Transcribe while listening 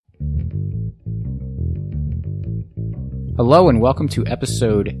Hello and welcome to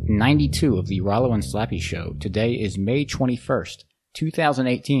episode 92 of the Rollo and Slappy Show. Today is May 21st,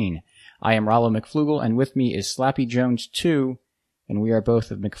 2018. I am Rollo McFlugel and with me is Slappy Jones 2, and we are both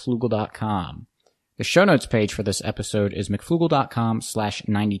of McFlugel.com. The show notes page for this episode is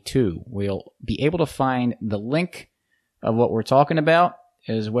McFlugel.com/92. We'll be able to find the link of what we're talking about,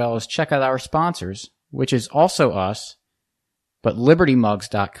 as well as check out our sponsors, which is also us, but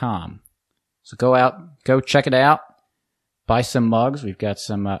LibertyMugs.com. So go check it out. Buy some mugs. We've got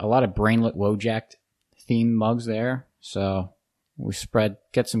a lot of Brainlet Wojak themed mugs there. So we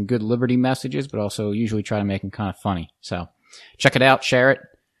get some good Liberty messages, but also usually try to make them kind of funny. So check it out, share it,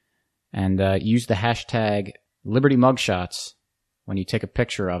 and use the hashtag Liberty Mugshots when you take a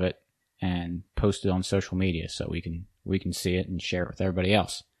picture of it and post it on social media so we can see it and share it with everybody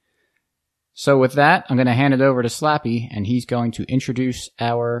else. So with that, I'm going to hand it over to Slappy, and he's going to introduce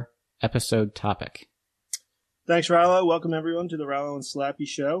our episode topic. Thanks, Rollo. Welcome, everyone, to the Rollo and Slappy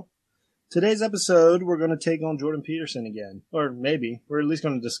Show. Today's episode, we're going to take on Jordan Peterson again. Or maybe. We're at least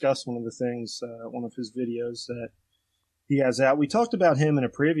going to discuss one of the things, one of his videos that he has out. We talked about him in a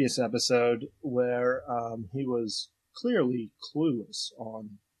previous episode where he was clearly clueless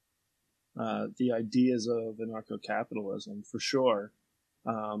on the ideas of anarcho-capitalism, for sure.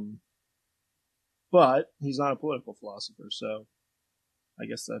 But he's not a political philosopher, so I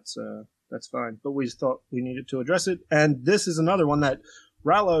guess that's fine. But we just thought we needed to address it. And this is another one that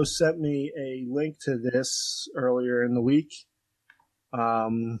Rollo sent me a link to this earlier in the week.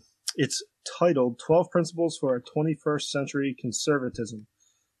 It's titled 12 Principles for a 21st Century Conservatism.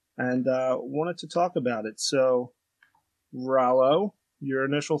 And wanted to talk about it. So, Rollo, your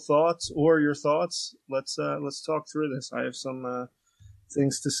initial thoughts or your thoughts? Let's talk through this. I have some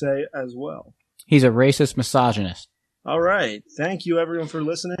things to say as well. He's a racist misogynist. All right. Thank you, everyone, for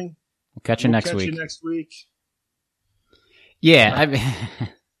listening. We'll catch you next week. Yeah,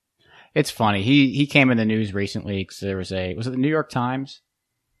 it's funny. He came in the news recently because there was it the New York Times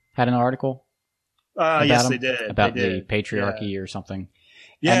had an article? Yes, they did. About the patriarchy or something.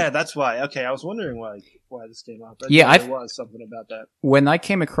 Yeah, that's why. Okay, I was wondering why this came up. There was something about that. When I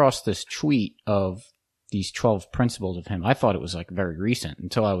came across this tweet of these 12 principles of him, I thought it was like very recent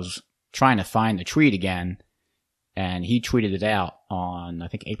until I was trying to find the tweet again. And he tweeted it out on, I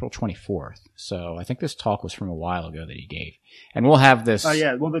think, April 24th. So I think this talk was from a while ago that he gave. And we'll have this. Oh,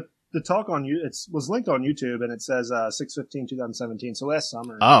 yeah. Well, the talk was linked on YouTube, and it says 6/15/2017. So last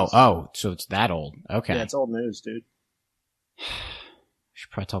summer. So it's that old. Okay. Yeah, it's old news, dude.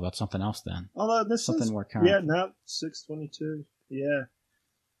 Should probably talk about something else then. Although this something more current. Yeah, no, 6/22. Yeah.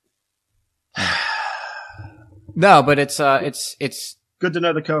 No, but it's good to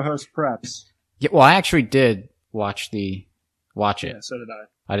know the co-host preps. Yeah, well, I actually did watch it. Yeah, so did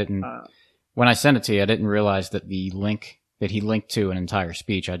I. I didn't, when I sent it to you, I didn't realize that the link that he linked to an entire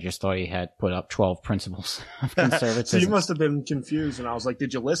speech, I just thought he had put up 12 principles of conservatism. So you must have been confused, and I was like,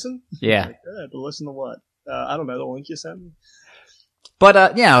 did you listen? Yeah. To listen to what? I don't know, the link you sent me?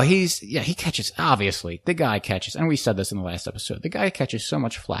 But, he catches, obviously, the guy catches, and we said this in the last episode, the guy catches so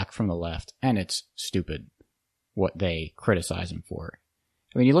much flack from the left, and it's stupid what they criticize him for.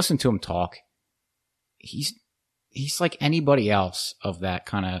 I mean, you listen to him talk, he's like anybody else of that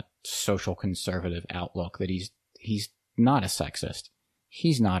kind of social conservative outlook, that he's not a sexist.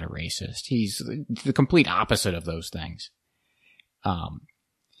 He's not a racist. He's the complete opposite of those things.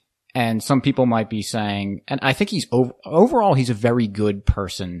 And some people might be saying, and I think overall he's a very good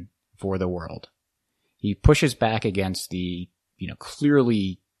person for the world. He pushes back against the,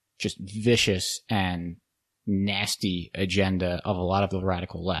 clearly just vicious and nasty agenda of a lot of the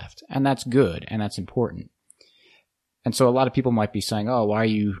radical left. And that's good, and that's important. And so a lot of people might be saying, oh, why are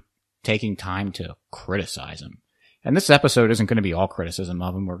you taking time to criticize him? And this episode isn't going to be all criticism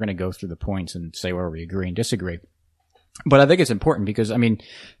of him. We're going to go through the points and say where we agree and disagree. But I think it's important because,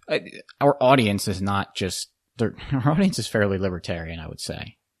 our audience is not just, our audience is fairly libertarian, I would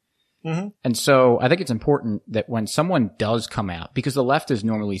say. Mm-hmm. And so I think it's important that when someone does come out, because the left is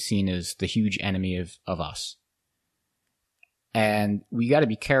normally seen as the huge enemy of us. And we got to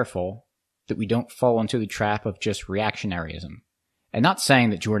be careful that we don't fall into the trap of just reactionaryism. And not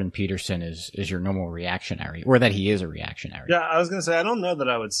saying that Jordan Peterson is your normal reactionary, or that he is a reactionary. Yeah, I was going to say, I don't know that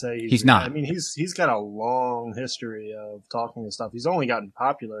I would say he's not. I mean, he's got a long history of talking and stuff. He's only gotten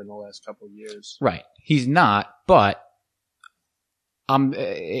popular in the last couple of years. Right. He's not, but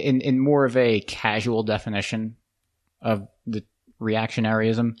in more of a casual definition of the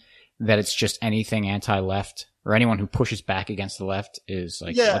reactionaryism, that it's just anything anti-left, or anyone who pushes back against the left is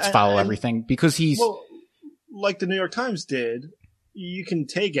like, let's follow everything, because he's... Well, like the New York Times did, you can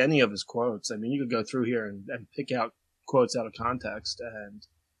take any of his quotes. I mean, you could go through here and pick out quotes out of context and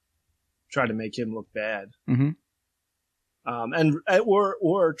try to make him look bad. Mm-hmm.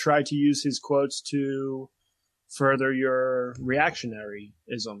 Or try to use his quotes to further your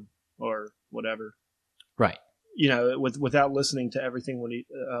reactionaryism or whatever. Right. You know, without listening to everything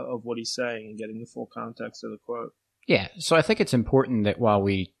of what he's saying and getting the full context of the quote. Yeah. So I think it's important that while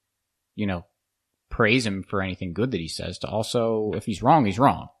we, praise him for anything good that he says, to also, if he's wrong, he's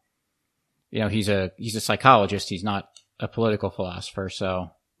wrong. He's a psychologist. He's not a political philosopher.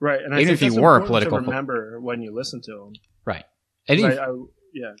 So right. And I even think if he were a political, remember when you listen to him. Right. And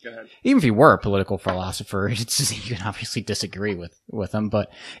yeah, go ahead. Even if he were a political philosopher, you can obviously disagree with him, but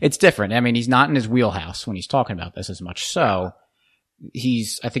it's different. I mean, he's not in his wheelhouse when he's talking about this as much. So I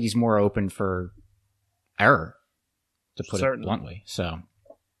think he's more open for error, to put it bluntly. So,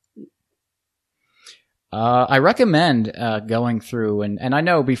 I recommend, going through and I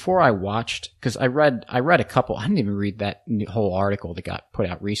know before I watched, cause I read a couple, I didn't even read that whole article that got put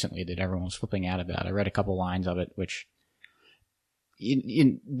out recently that everyone was flipping out about. I read a couple lines of it, which,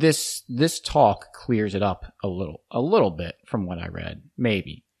 this talk clears it up a little bit from what I read,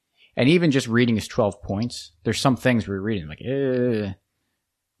 maybe. And even just reading his 12 points, there's some things we're reading like,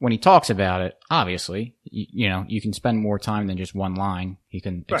 when he talks about it, obviously, you can spend more time than just one line. He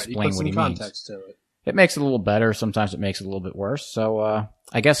can explain what he means. Context to it. It makes it a little better. Sometimes it makes it a little bit worse. So,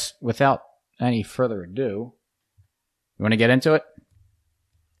 I guess without any further ado, you want to get into it?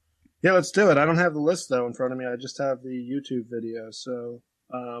 Yeah, let's do it. I don't have the list though in front of me. I just have the YouTube video. So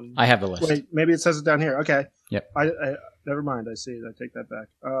I have the list. Wait, maybe it says it down here. Okay. Yep. I never mind. I see it. I take that back.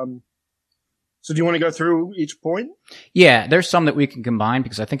 So do you want to go through each point? Yeah, there's some that we can combine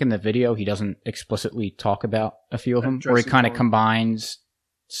because I think in the video he doesn't explicitly talk about a few of them, or he kind of combines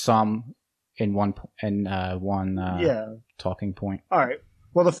some in one talking point. All right.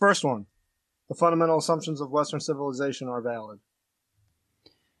 Well, the first one, the fundamental assumptions of Western civilization are valid.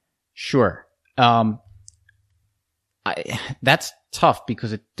 Sure. That's tough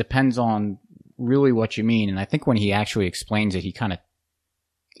because it depends on really what you mean. And I think when he actually explains it, he kind of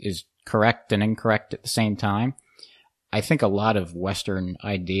is correct and incorrect at the same time. I think a lot of Western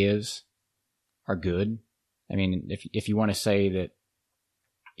ideas are good. I mean, if you want to say that,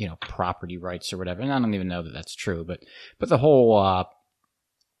 property rights or whatever, and I don't even know that that's true, but the whole,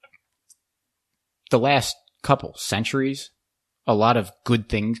 the last couple centuries, a lot of good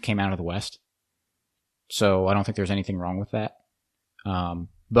things came out of the West. So I don't think there's anything wrong with that.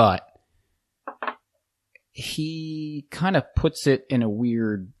 But he kind of puts it in a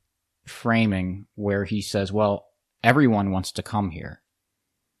weird framing where he says, well, everyone wants to come here.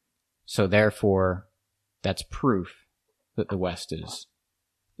 So therefore, that's proof that the West is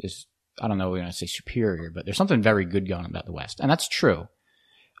I don't know if we're going to say superior, but there's something very good going about the West. And that's true.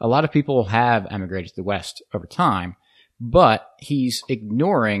 A lot of people have emigrated to the West over time, but he's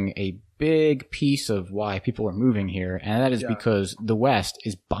ignoring a big piece of why people are moving here, and that is because the West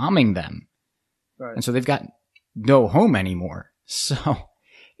is bombing them. Right. And so they've got no home anymore. So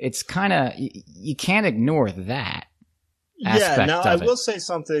it's kind of, you can't ignore that aspect of it. Yeah, now I will say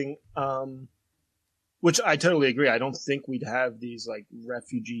something, which I totally agree. I don't think we'd have these like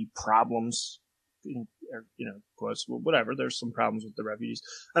refugee problems, quotes, whatever. There's some problems with the refugees.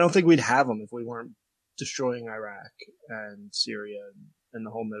 I don't think we'd have them if we weren't destroying Iraq and Syria and the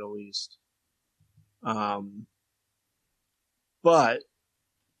whole Middle East. But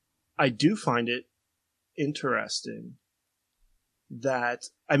I do find it interesting that,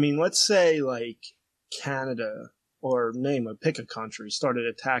 I mean, let's say like Canada or pick a country started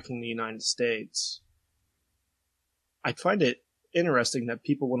attacking the United States. I find it interesting that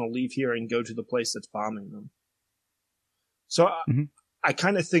people want to leave here and go to the place that's bombing them. So I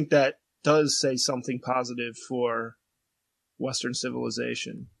kind of think that does say something positive for Western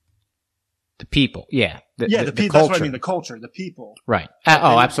civilization. The people, yeah. The people. That's what I mean. The culture, the people. Right.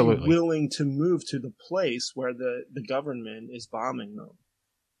 Absolutely. Willing to move to the place where the government is bombing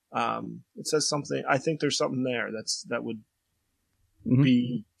them. It says something. I think there's something there that would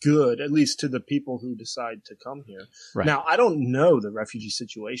be good, at least to the people who decide to come here. Right. Now, I don't know the refugee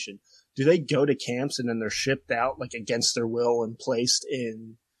situation. Do they go to camps and then they're shipped out like against their will and placed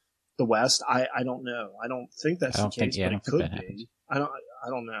in the West? I don't know. I don't think that's the case, but it could be. I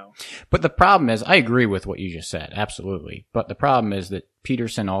don't know. But the problem is, I agree with what you just said, absolutely. But the problem is that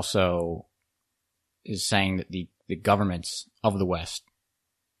Peterson also is saying that the governments of the West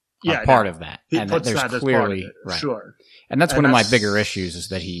are part of that. And that there's clearly, right. Sure. And that's one of my bigger issues is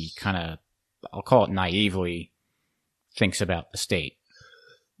that he kind of, I'll call it naively, thinks about the state.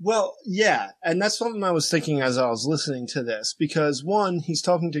 Well, yeah, and that's something I was thinking as I was listening to this, because one, he's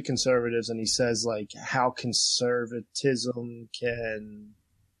talking to conservatives and he says, like, how conservatism can,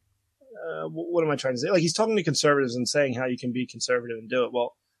 what am I trying to say? Like, he's talking to conservatives and saying how you can be conservative and do it.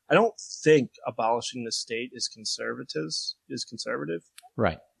 Well, I don't think abolishing the state is conservative.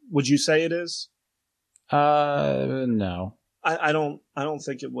 Right. Would you say it is? No. I don't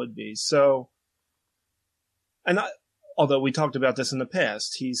think it would be. So, although we talked about this in the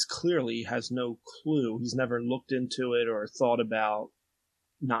past, he's clearly has no clue. He's never looked into it or thought about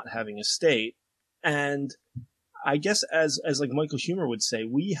not having a state. And I guess as like Michael Huemer would say,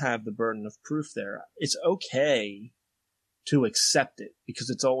 we have the burden of proof there. It's okay to accept it because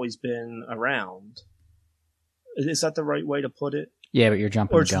it's always been around. Is that the right way to put it? Yeah, but you're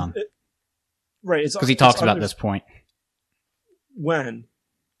jumping the gun. Right. Because he talks about this point. When?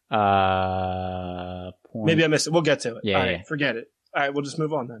 Point. Maybe I missed it. We'll get to it. Yeah, All right, yeah. Forget it. All right, we'll just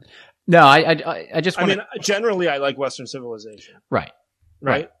move on then. No, I just want generally I like Western civilization. Right.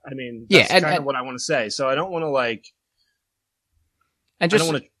 Right? I mean, that's kind of what I want to say. So I don't want to I don't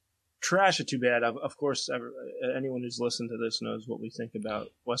want to trash it too bad. Of course, anyone who's listened to this knows what we think about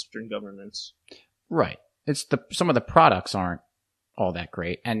Western governance. Right. It's some of the products aren't all that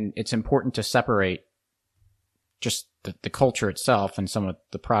great, and it's important to separate just the culture itself and some of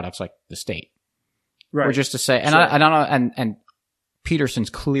the products like the state. Right. Or just to say, and sure. I don't know, and Peterson's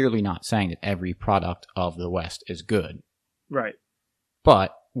clearly not saying that every product of the West is good. Right.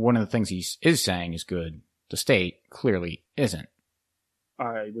 But one of the things he is saying is good. The state clearly isn't.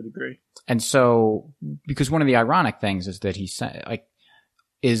 I would agree. And so, because one of the ironic things is that he said, like,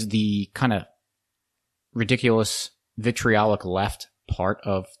 is the kind of ridiculous vitriolic left part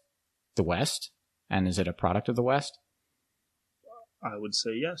of the West? And is it a product of the West? I would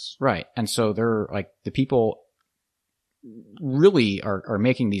say yes. Right. And so they're like, the people really are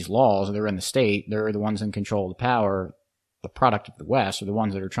making these laws. They're in the state. They're the ones in control of the power. The product of the West are the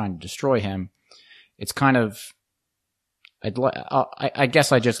ones that are trying to destroy him. It's kind of, I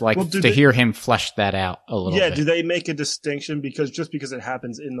guess I just like to hear him flesh that out a little bit. Yeah, do they make a distinction? Because just because it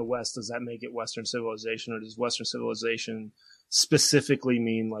happens in the West, does that make it Western civilization? Or does Western civilization specifically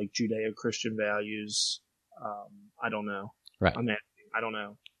mean like Judeo-Christian values? I don't know. Right. I don't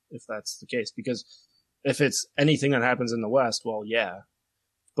know if that's the case. Because if it's anything that happens in the West, well, yeah.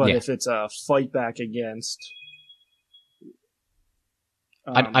 But if it's a fight back against...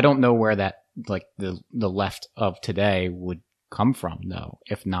 I don't know where that, like, the left of today would come from, though,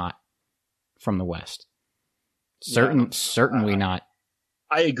 if not from the West. Certainly not.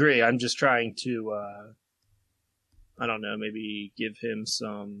 I agree. I'm just trying to, I don't know, maybe give him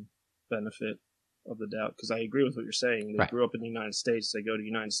some benefit of the doubt, because I agree with what you're saying. They grew up in the United States. They go to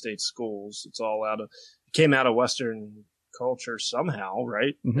United States schools. It's all came out of Western culture somehow,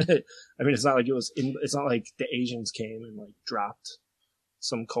 right? Mm-hmm. I mean, it's not like it's not like the Asians came and like dropped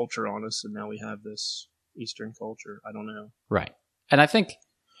some culture on us, and now we have this Eastern culture. I don't know. Right. And I think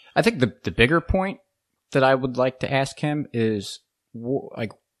the bigger point that I would like to ask him is,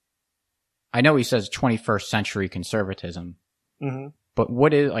 like, I know he says 21st century conservatism, mm-hmm. but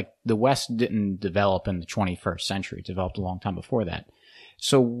what is, like, the West didn't develop in the 21st century. It developed a long time before that.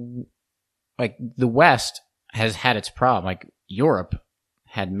 So, like, the West has had its problem. Like, Europe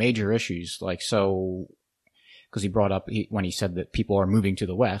had major issues. Like, so... because he brought up when he said that people are moving to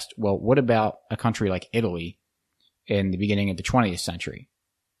the West. Well, what about a country like Italy in the beginning of the 20th century?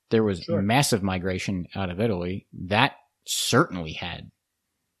 There was massive migration out of Italy. That certainly had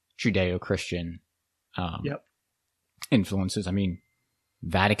Judeo-Christian influences. I mean,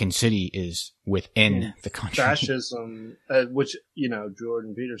 Vatican City is within the country. Fascism, which,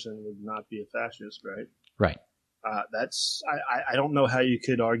 Jordan Peterson would not be a fascist, right? Right. I don't know how you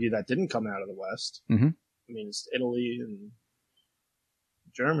could argue that didn't come out of the West. Mm-hmm. I mean, it's Italy and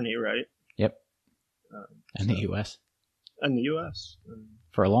Germany, right? Yep. And the U.S. And the U.S.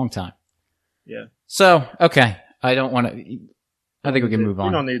 For a long time. Yeah. So, okay. I don't want to... I think we can move on.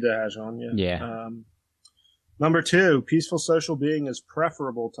 We don't need to hash on, Yeah. Number 2, peaceful social being is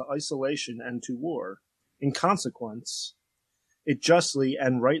preferable to isolation and to war. In consequence, it justly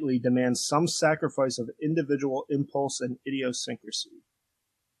and rightly demands some sacrifice of individual impulse and idiosyncrasy.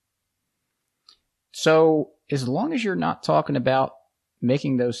 So, as long as you're not talking about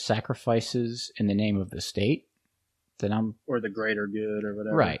making those sacrifices in the name of the state, then I'm... or the greater good or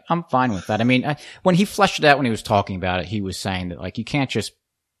whatever. Right. I'm fine with that. I mean, when he fleshed it out when he was talking about it, he was saying that, like, you can't just,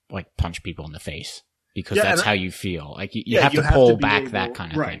 like, punch people in the face because that's how you feel. Like, you have to pull back that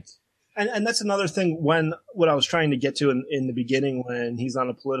kind of thing. And that's another thing what I was trying to get to in the beginning when he's not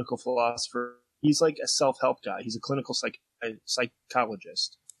a political philosopher. He's like a self-help guy. He's a clinical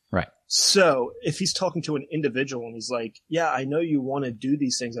psychologist. Right. So if he's talking to an individual and he's like, yeah, I know you want to do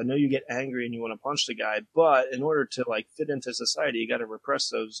these things. I know you get angry and you want to punch the guy, but in order to like fit into society, you got to repress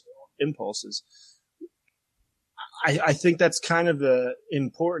those impulses. I think that's kind of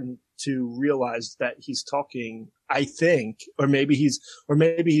important to realize that he's talking, I think, or maybe he's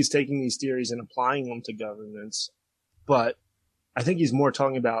taking these theories and applying them to governance. But I think he's more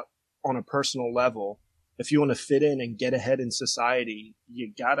talking about on a personal level. If you want to fit in and get ahead in society,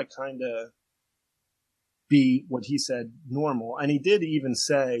 you gotta kind of be what he said, normal. And he did even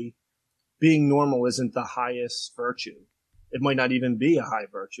say being normal isn't the highest virtue. It might not even be a high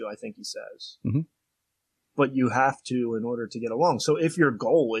virtue, I think he says. Mm-hmm. But you have to in order to get along. So if your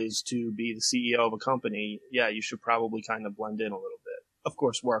goal is to be the CEO of a company, yeah, you should probably kind of blend in a little bit. Of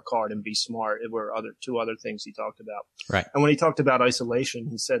course, work hard and be smart. It were two other things he talked about. Right. And when he talked about isolation,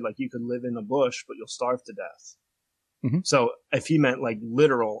 he said, like, you could live in the bush, but you'll starve to death. Mm-hmm. So if he meant like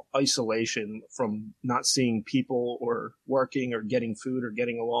literal isolation from not seeing people or working or getting food or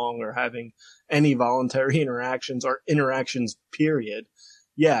getting along or having any voluntary interactions or interactions, period.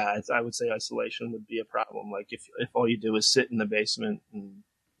 Yeah, I would say isolation would be a problem. Like if all you do is sit in the basement and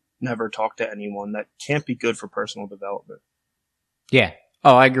never talk to anyone, that can't be good for personal development. Yeah.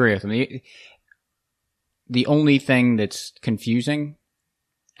 Oh, I agree with him. The only thing that's confusing,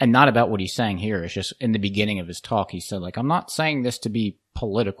 and not about what he's saying here, is just in the beginning of his talk, he said, like, I'm not saying this to be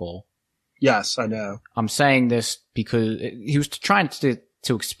political. Yes, I know. I'm saying this because he was trying to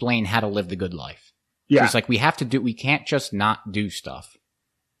explain how to live the good life. Yeah. It's like we can't just not do stuff.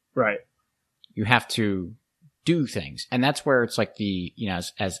 Right. You have to do things. And that's where it's like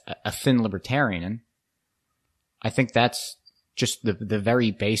as a thin libertarian, I think that's just the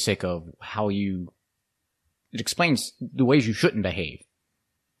very basic of how it explains the ways you shouldn't behave,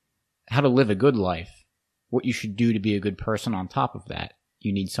 how to live a good life, what you should do to be a good person. On top of that,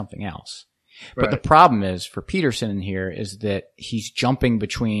 you need something else. Right. But the problem is for Peterson in here is that he's jumping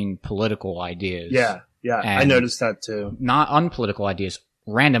between political ideas. Yeah. I noticed that too. Not unpolitical ideas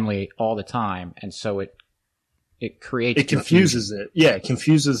randomly all the time. And so it creates confuses it. Yeah, it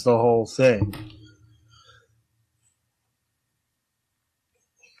confuses the whole thing.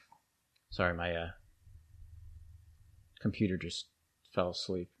 Sorry, my computer just fell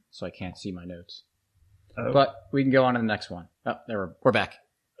asleep, so I can't see my notes. Oh. But we can go on to the next one. Oh, we're back.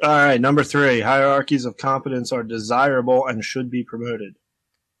 All right, number 3. Hierarchies of competence are desirable and should be promoted.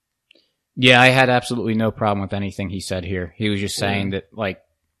 Yeah, I had absolutely no problem with anything he said here. He was just saying that, like,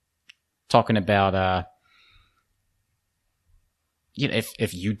 talking about,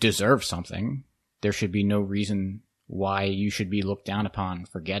 if you deserve something, there should be no reason why you should be looked down upon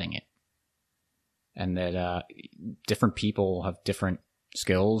for getting it. And that different people have different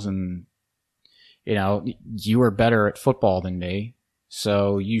skills, and you are better at football than me,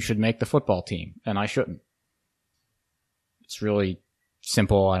 so you should make the football team, and I shouldn't. It's really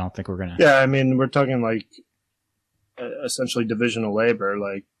simple. I don't think we're gonna. Yeah, I mean, we're talking like essentially division of labor.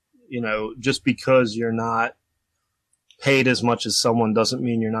 Like, just because you're not paid as much as someone doesn't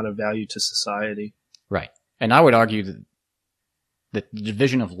mean you're not of value to society. Right, and I would argue that the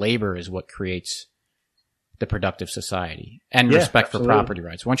division of labor is what creates the productive society and respect absolutely. For property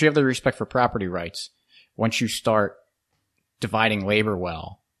rights. Once you have the respect for property rights, once you start dividing labor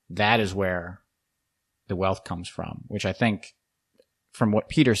well, that is where the wealth comes from, which I think from what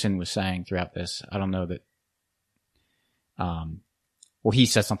Peterson was saying throughout this, I don't know that, he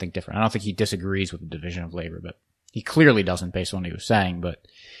says something different. I don't think he disagrees with the division of labor, but he clearly doesn't based on what he was saying, but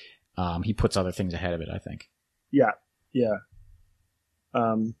he puts other things ahead of it, I think. Yeah.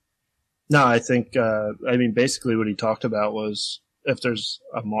 No, I think, basically what he talked about was if there's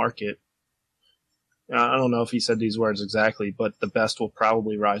a market, I don't know if he said these words exactly, but the best will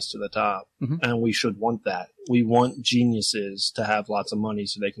probably rise to the top. Mm-hmm. And we should want that. We want geniuses to have lots of money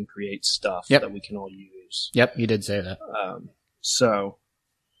so they can create stuff that we can all use. Yep, he did say that.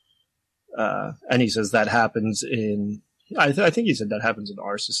 And he says that happens I think he said that happens in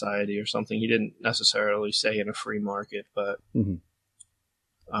our society or something. He didn't necessarily say in a free market, but,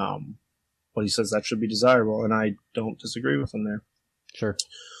 but he says that should be desirable, and I don't disagree with him there. Sure.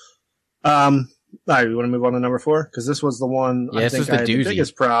 All right, we want to move on to number 4? Because this was the one I think I had the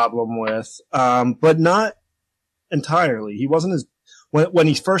biggest problem with, but not entirely. He wasn't when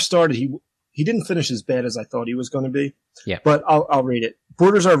he first started, he didn't finish as bad as I thought he was going to be. Yeah. But I'll read it.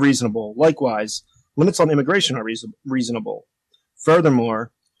 Borders are reasonable. Likewise, limits on immigration are reasonable.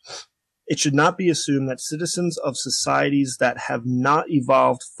 Furthermore, it should not be assumed that citizens of societies that have not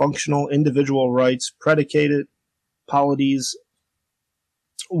evolved functional individual rights, predicated polities,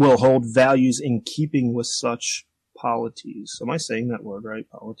 will hold values in keeping with such polities. Am I saying that word right?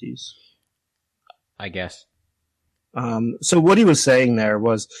 Polities? I guess. So what he was saying there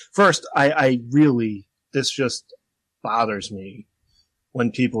was, first, I really, this just bothers me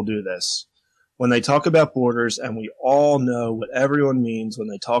when people do this. When they talk about borders, and we all know what everyone means when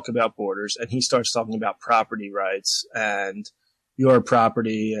they talk about borders, and he starts talking about property rights and your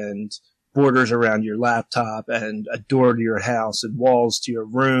property and borders around your laptop and a door to your house and walls to your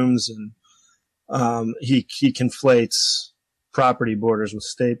rooms, and he conflates property borders with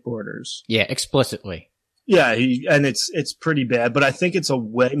state borders. Yeah, explicitly. Yeah, and it's pretty bad, but I think it's a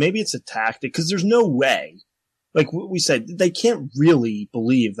way, maybe it's a tactic, because there's no way. Like we said, they can't really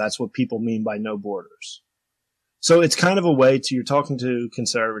believe that's what people mean by no borders. So it's kind of a way to, you're talking to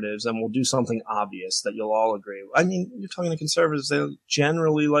conservatives and we'll do something obvious that you'll all agree with. I mean, you're talking to conservatives, they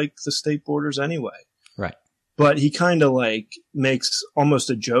generally like the state borders anyway. Right. But he kind of like makes almost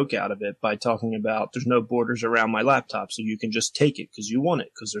a joke out of it by talking about there's no borders around my laptop, so you can just take it because you want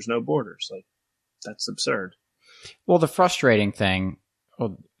it because there's no borders. Like, that's absurd. Well, the frustrating thing,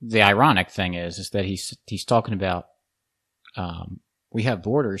 well, the ironic thing is that he's talking about we have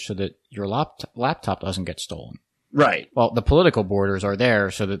borders so that your laptop doesn't get stolen. Right. Well, the political borders are there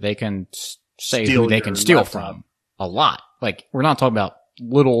so that they can say Steal who they your can steal laptop. from. A lot. Like, we're not talking about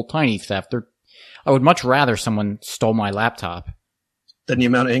little tiny theft. I would much rather someone stole my laptop Than the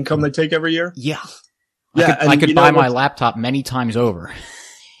amount of income they take every year? Yeah. Yeah, I could you know buy my what's- laptop many times over.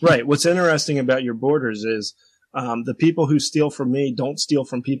 Right. What's interesting about your borders is the people who steal from me don't steal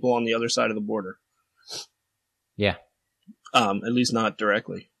from people on the other side of the border. Yeah. At least not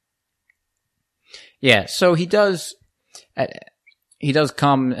directly. Yeah. So he does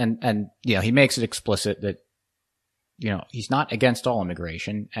come and you know, he makes it explicit that, you know, he's not against all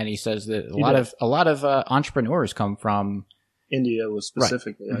immigration. And he says that a lot of entrepreneurs come from India was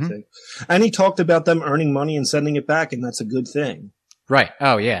specifically, Right. I think. And he talked about them earning money and sending it back, and that's a good thing. Right.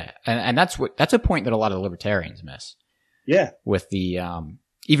 Oh, yeah. And that's a point that a lot of the libertarians miss. Yeah. With the,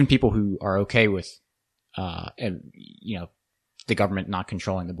 even people who are okay with, and, you know, the government not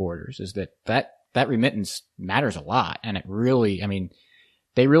controlling the borders is that remittance matters a lot. And it really, I mean,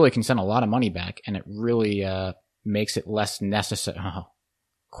 they really can send a lot of money back, and it really, makes it less necessary,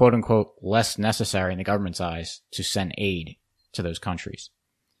 quote unquote, less necessary in the government's eyes to send aid to those countries.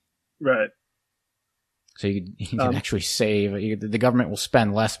 Right. So you can actually save. The government will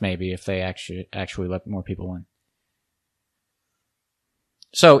spend less maybe if they actually let more people in.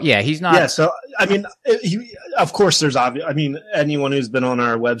 So yeah, he's not. Yeah. So I mean, of course, there's obvious. I mean, anyone who's been on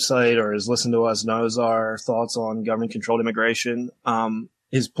our website or has listened to us knows our thoughts on government-controlled immigration.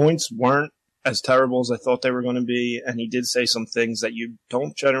 His points weren't as terrible as I thought they were going to be, and he did say some things that you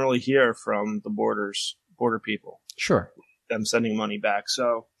don't generally hear from the border people. Sure. Them sending money back.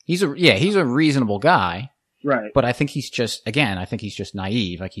 So He's a reasonable guy, right. but I think he's just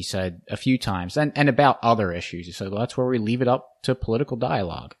naive, like he said a few times, and about other issues. He said, well, that's where we leave it up to political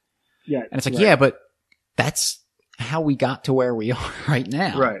dialogue. Yeah. And it's like, right. yeah, but that's how we got to where we are right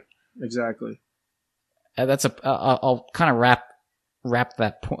now. Right. Exactly. That's I'll kind of wrap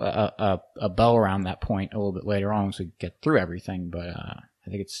that a bow around that point a little bit later on, so we get through everything. But I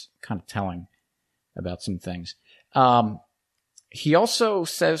think it's kind of telling about some things. He also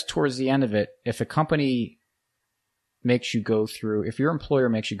says towards the end of it, if your employer makes you go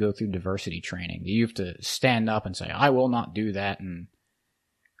through diversity training, you have to stand up and say, I will not do that, and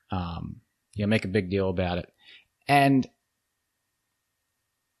make a big deal about it. And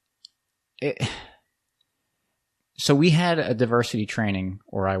so we had a diversity training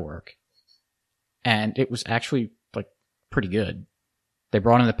where I work, and it was actually like pretty good. They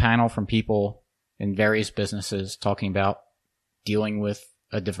brought in a panel from people in various businesses talking about dealing with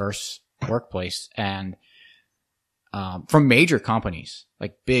a diverse workplace, and from major companies,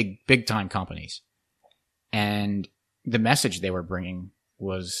 like big time companies. And the message they were bringing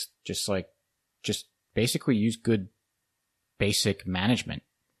was just basically use good basic management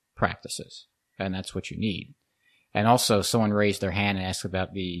practices, and that's what you need. And also someone raised their hand and asked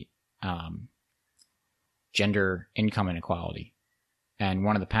about the gender income inequality, and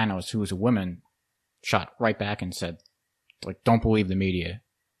one of the panelists, who was a woman, shot right back and said, like, don't believe the media.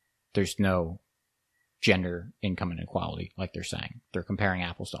 There's no gender income inequality, like they're saying. They're comparing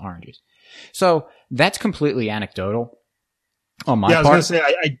apples to oranges. So that's completely anecdotal on my part. I was going to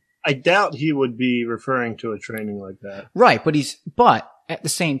say, I doubt he would be referring to a training like that. Right, but at the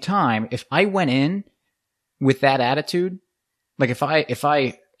same time, if I went in with that attitude, like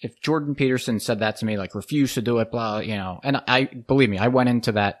if Jordan Peterson said that to me, like, refuse to do it, blah, and believe me, I went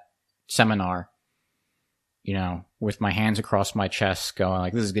into that seminar, with my hands across my chest going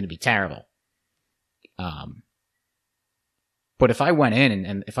like, this is going to be terrible. But if I went in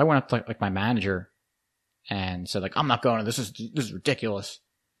and if I went up to like my manager and said like, I'm not going to, this is ridiculous.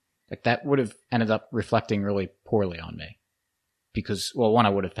 Like that would have ended up reflecting really poorly on me because, well, one, I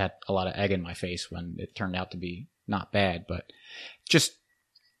would have had a lot of egg in my face when it turned out to be not bad, but just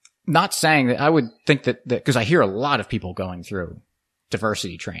not saying that I would think that because I hear a lot of people going through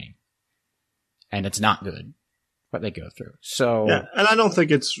diversity training and it's not good what they go through. So, yeah, and I don't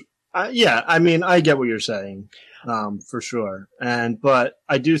think it's, yeah, I mean, I get what you're saying, for sure. But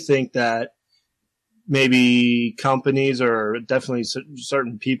I do think that maybe companies or definitely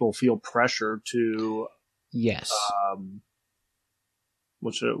certain people feel pressure to, yes.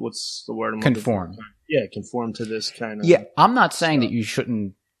 What's the word? Conform. Yeah, conform to this kind of. Yeah, I'm not saying that you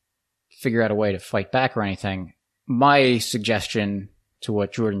shouldn't figure out a way to fight back or anything. My suggestion to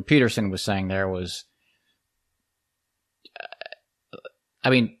what Jordan Peterson was saying there was, I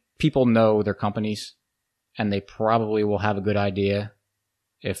mean, people know their companies and they probably will have a good idea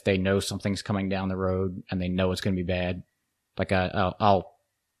if they know something's coming down the road and they know it's going to be bad. Like I'll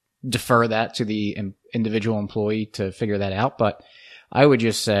defer that to the individual employee to figure that out. But I would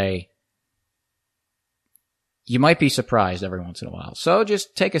just say you might be surprised every once in a while. So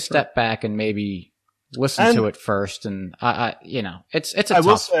just take a step back and maybe listen to it first. And it's a tough. I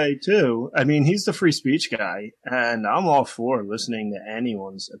will say too, I mean, he's the free speech guy and I'm all for listening to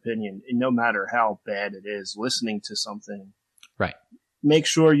anyone's opinion, no matter how bad it is, listening to something. Right. Make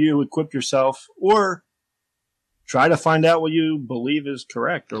sure you equip yourself or try to find out what you believe is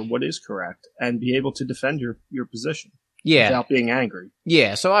correct or what is correct and be able to defend your position. Yeah. Without being angry.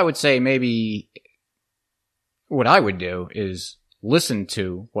 Yeah. So I would say maybe what I would do is listen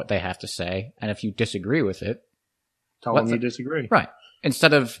to what they have to say. And if you disagree with it, tell them you disagree. Right.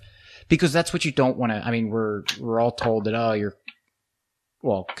 Instead of, because that's what you don't want to, I mean, we're all told that,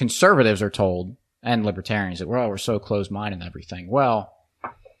 conservatives are told and libertarians that we're so closed-minded and everything. Well,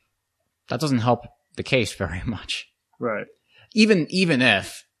 that doesn't help the case very much. Right. Even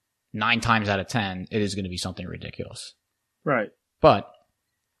if 9 times out of 10, it is going to be something ridiculous. Right. But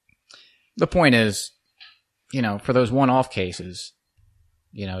the point is, for those one-off cases,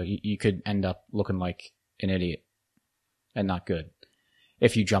 you could end up looking like an idiot and not good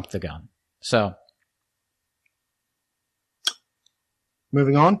if you jump the gun. So.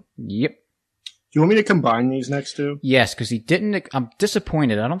 Moving on? Yep. Do you want me to combine these next two? Yes, because he didn't. I'm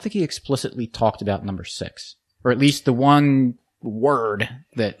disappointed. I don't think he explicitly talked about number 6, or at least the one word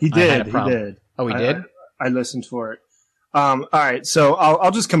that he did. I had a problem. He did. Oh, he did? I listened for it. All right, so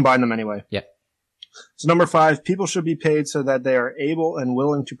I'll just combine them anyway. Yep. So number 5, people should be paid so that they are able and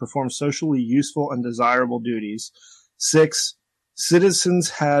willing to perform socially useful and desirable duties. 6,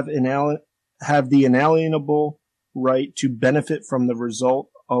 citizens have the inalienable right to benefit from the result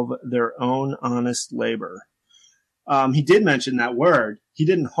of their own honest labor. He did mention that word. He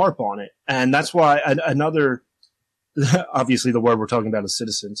didn't harp on it. And that's why obviously the word we're talking about is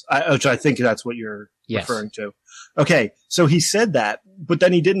citizens, which I think that's what you're referring to. Okay. So he said that, but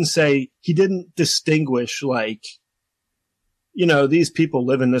then he didn't distinguish these people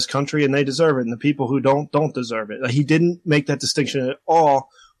live in this country and they deserve it. And the people who don't deserve it. He didn't make that distinction at all,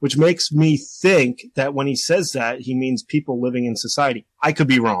 which makes me think that when he says that, he means people living in society. I could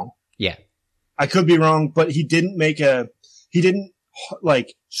be wrong. Yeah. I could be wrong, but he didn't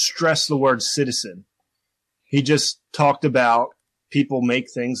stress the word citizen. He just talked about people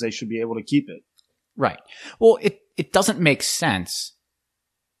make things, they should be able to keep it. Right. Well, it doesn't make sense,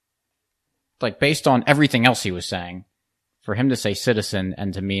 based on everything else he was saying, for him to say citizen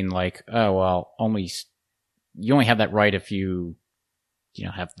and to mean you only have that right if you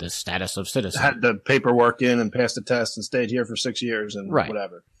have the status of citizen. Had the paperwork in and passed the test and stayed here for 6 years and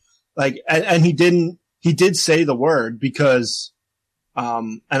whatever. And he did say the word because,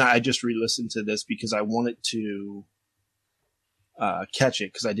 and I just re-listened to this because I wanted to, catch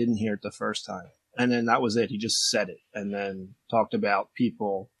it because I didn't hear it the first time. And then that was it. He just said it and then talked about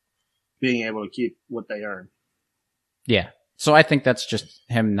people being able to keep what they earn. Yeah. So I think that's just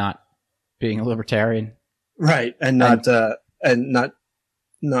him not being a libertarian. Right. And not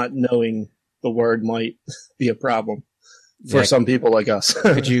knowing the word might be a problem for some people like us.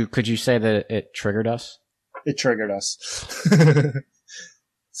 Could you say that it triggered us? It triggered us.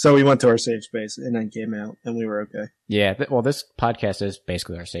 So we went to our safe space and then came out and we were okay. Yeah. This podcast is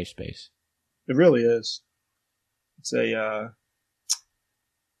basically our safe space. It really is. It's I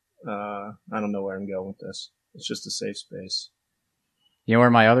don't know where I'm going with this. It's just a safe space. You know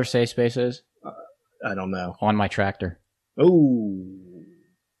where my other safe space is? I don't know. On my tractor. Oh.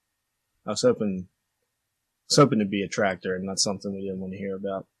 I was hoping to be a tractor and not something we didn't want to hear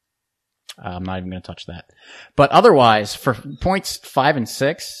about. I'm not even going to touch that. But otherwise, for points 5 and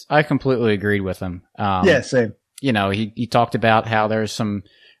 6, I completely agreed with him. Yeah, same. You know, he talked about how there's some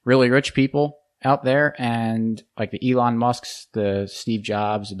really rich people out there, and like the Elon Musks, the Steve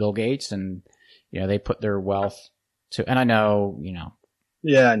Jobs, the Bill Gates, and, you know, they put their wealth to, and I know, you know.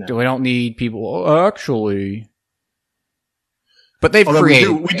 Yeah, I know. We don't need people, actually. But they've Although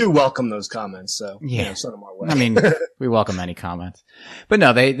created. We do welcome those comments, so yeah. You know, send them our way. I mean, we welcome any comments. But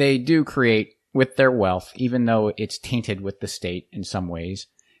no, they do create with their wealth, even though it's tainted with the state in some ways.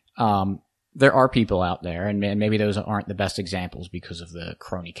 There are people out there, and maybe those aren't the best examples because of the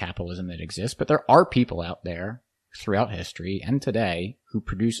crony capitalism that exists, but there are people out there throughout history and today who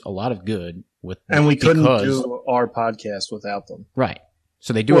produce a lot of good with and we couldn't do our podcast without them. Right.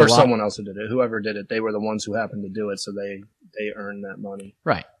 So they do or a lot. Someone else who did it. Whoever did it, they were the ones who happened to do it, so they earned that money.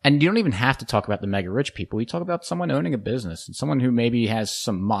 Right. And you don't even have to talk about the mega rich people. You talk about someone owning a business and someone who maybe has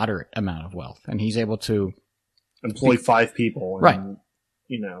some moderate amount of wealth, and he's able to employ 5 people and, right.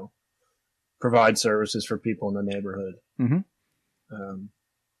 You know, provide services for people in the neighborhood. Mm-hmm.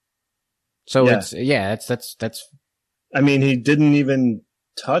 So yeah. That's. I mean, he didn't even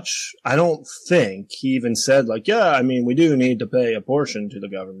touch. I don't think he even said like, yeah, I mean, we do need to pay a portion to the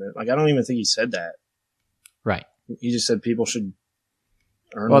government. Like, I don't even think he said that. Right. He just said people should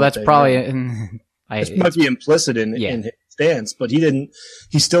earn. Well, that's probably. This might be implicit in his stance, but he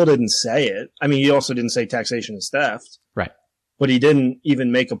still didn't say it. I mean, he also didn't say taxation is theft. Right. But he didn't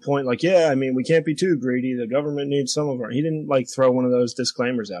even make a point like, yeah, I mean, we can't be too greedy. The government needs some of our. He didn't like throw one of those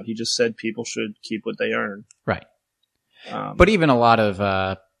disclaimers out. He just said people should keep what they earn. Right. But even a lot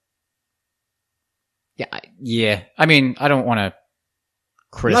of, yeah. I mean, I don't want to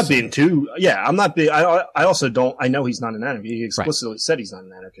criticize. I'm not being too, I'm not being, I also don't, I know he's not an anarchist. He explicitly said he's not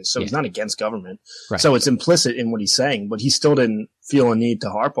an anarchist, so he's not against government. Right. So it's implicit in what he's saying, but he still didn't feel a need to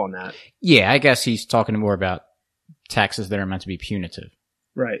harp on that. Yeah, I guess he's talking more about taxes that are meant to be punitive.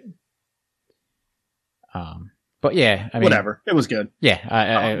 Right. But yeah, I mean. Whatever. It was good. Yeah,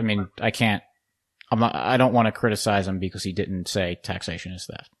 I mean, I don't want to criticize him because he didn't say taxation is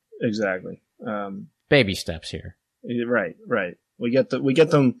theft. Exactly. Baby steps here. Right. We get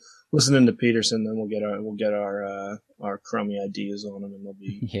them listening to Peterson, then we'll get our crummy ideas on them, and they'll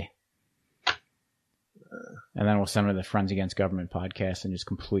be yeah. And then we'll send them to the Friends Against Government podcast and just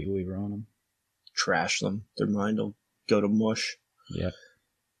completely ruin them, trash them. Their mind will go to mush. Yep.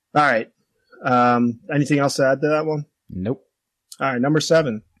 All right. Anything else to add to that one? Nope. All right. Number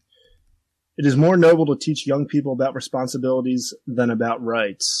 7. It is more noble to teach young people about responsibilities than about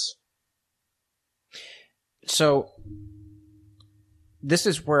rights. So, this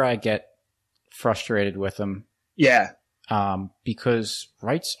is where I get frustrated with them. Yeah. Because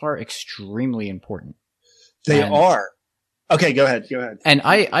rights are extremely important. They are. Okay, go ahead. And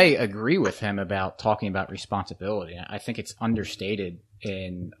I agree with him about talking about responsibility. I think it's understated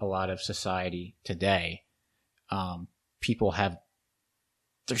in a lot of society today.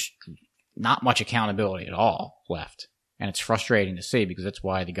 There's not much accountability at all left. And it's frustrating to see because that's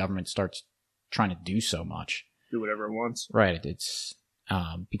why the government starts trying to do so much. Do whatever it wants. Right. It's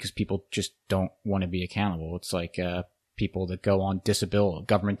because people just don't want to be accountable. It's like people that go on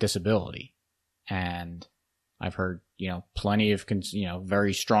government disability. And I've heard, plenty of,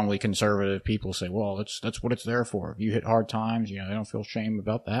 very strongly conservative people say, well, that's what it's there for. If you hit hard times, they don't feel shame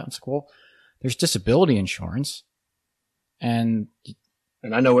about that. It's like, well, there's disability insurance. And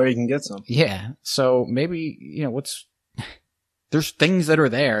I know where you can get some. Yeah. So maybe, there's things that are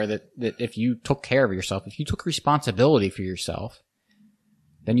there that if you took care of yourself, if you took responsibility for yourself,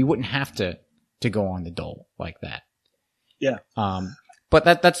 then you wouldn't have to go on the dole like that. Yeah. But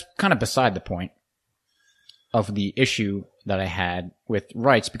that's kind of beside the point of the issue that I had with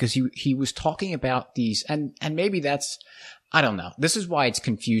rights, because he was talking about these, and maybe that's, I don't know. This is why it's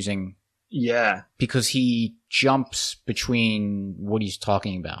confusing. Yeah. Because he jumps between what he's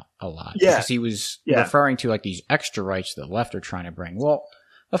talking about a lot. Yeah. Because he was referring to like these extra rights the left are trying to bring. Well,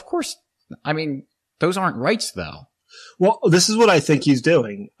 of course, I mean, those aren't rights though. Well, this is what I think he's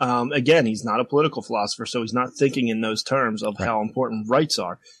doing. Again, he's not a political philosopher, so he's not thinking in those terms of how important rights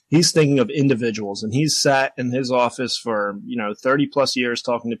are. He's thinking of individuals, and he's sat in his office for, 30 plus years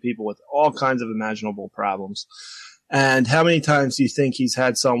talking to people with all kinds of imaginable problems. And how many times do you think he's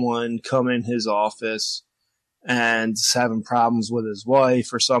had someone come in his office and is having problems with his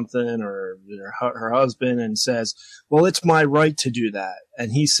wife or something, or her husband, and says, well, it's my right to do that.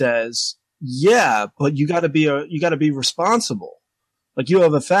 And he says, yeah, but you gotta be responsible. Like, you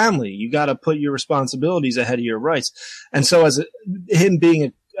have a family. You gotta put your responsibilities ahead of your rights. And so him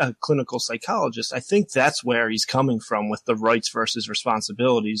being a clinical psychologist, I think that's where he's coming from with the rights versus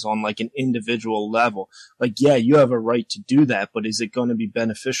responsibilities on like an individual level. Like, yeah, you have a right to do that, but is it going to be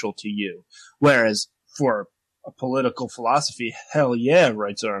beneficial to you? Whereas for a political philosophy, hell yeah,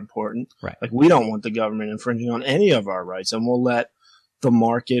 rights are important. Right. Like, we don't want the government infringing on any of our rights, and we'll let the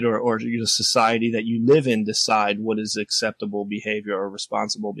market or the society that you live in decide what is acceptable behavior or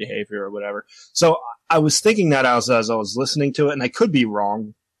responsible behavior or whatever. So I was thinking that as I was listening to it, and I could be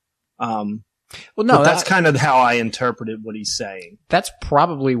wrong. Well, no, but that's kind of how I interpreted what he's saying. That's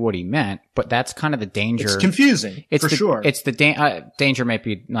probably what he meant, but that's kind of the danger. It's confusing, for sure. It's the danger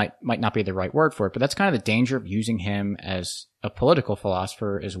might not be the right word for it, but that's kind of the danger of using him as a political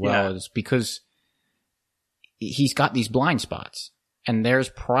philosopher as well, as because he's got these blind spots. And there's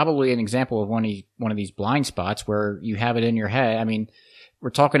probably an example of one of these blind spots where you have it in your head. I mean,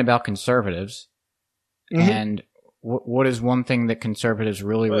 we're talking about conservatives, and what is one thing that conservatives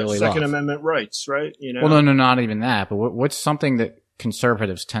really love? Second Amendment rights, right? You know? Well, no, not even that. But what's something that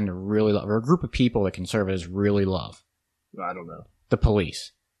conservatives tend to really love, or a group of people that conservatives really love? I don't know. The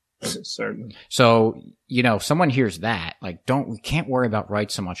police. Certainly. So, someone hears that, like, we can't worry about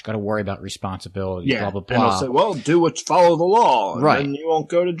rights so much. Got to worry about responsibility. Blah blah blah. And they'll say, well, follow the law, and right? then you won't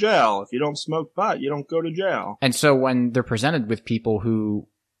go to jail. If you don't smoke pot, you don't go to jail. And so when they're presented with people who,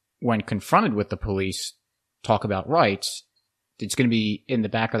 when confronted with the police, talk about rights, it's going to be in the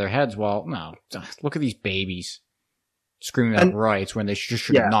back of their heads. Well, no, look at these babies screaming about rights when they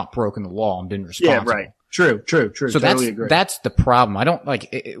should have not broken the law and been responsible. Yeah, right. True. So totally that's the problem. I don't like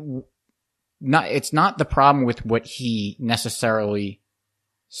it. It's not the problem with what he necessarily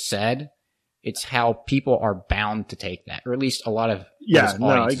said. It's how people are bound to take that, or at least a lot of his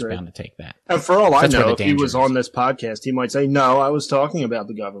audience is bound to take that. And for all I know, if he was on this podcast, he might say, "No, I was talking about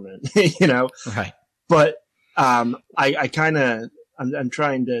the government." Right? But I'm trying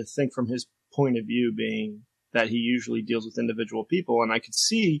to think from his point of view, being that he usually deals with individual people. And I could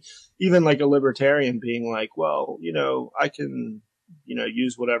see even like a libertarian being like, well, I can,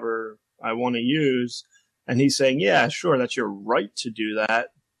 use whatever I want to use. And he's saying, yeah, sure, that's your right to do that,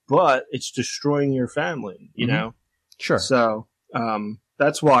 but it's destroying your family, you know? Sure. So,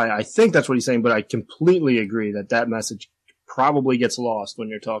 that's why I think that's what he's saying, but I completely agree that message probably gets lost when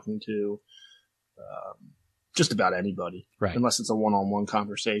you're talking to, just about anybody. Right. Unless it's a one-on-one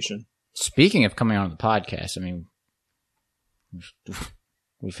conversation. Speaking of coming on the podcast, I mean,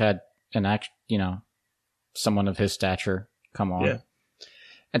 we've had someone of his stature come on. Yeah.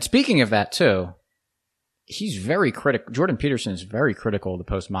 And speaking of that too, he's very critical. Jordan Peterson is very critical of the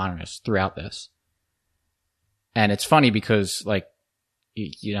postmodernists throughout this. And it's funny because, like,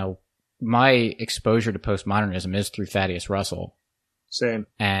 my exposure to postmodernism is through Thaddeus Russell. Same.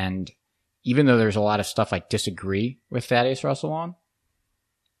 And even though there's a lot of stuff I disagree with Thaddeus Russell on,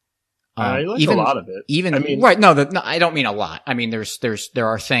 I like a lot of it. Right? No, I don't mean a lot. I mean, there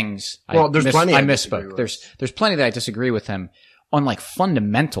are things. Well, there's plenty. I misspoke. There's plenty that I disagree with him on, like,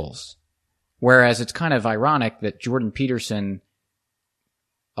 fundamentals. Whereas it's kind of ironic that Jordan Peterson,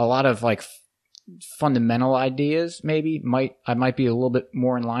 a lot of like fundamental ideas, I might be a little bit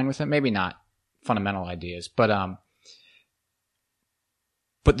more in line with him. Maybe not fundamental ideas, but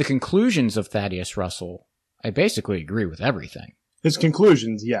the conclusions of Thaddeus Russell, I basically agree with everything. His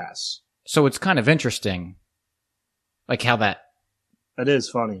conclusions, yes. So it's kind of interesting, like how that is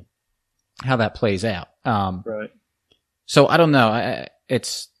funny, how that plays out. Right. So I don't know.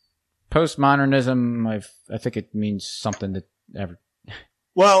 It's postmodernism. I think it means something that kind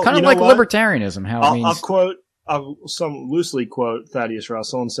of like libertarianism. I'll loosely quote Thaddeus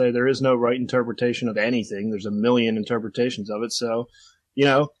Russell and say there is no right interpretation of anything. There's a million interpretations of it. So,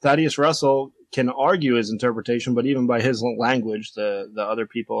 Thaddeus Russell can argue his interpretation, but even by his language, the other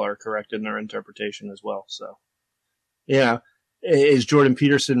people are correct in their interpretation as well. So, is Jordan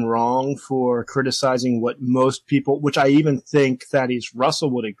Peterson wrong for criticizing what most people, which I even think Thaddeus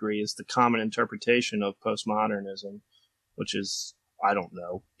Russell would agree is the common interpretation of postmodernism, which is, I don't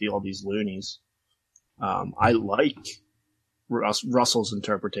know, all these loonies. I like Russell's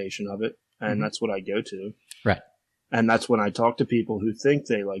interpretation of it, and that's what I go to. Right. And that's when I talk to people who think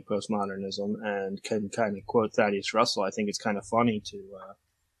they like postmodernism and can kind of quote Thaddeus Russell. I think it's kind of funny to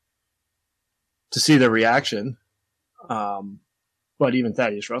see the reaction. But even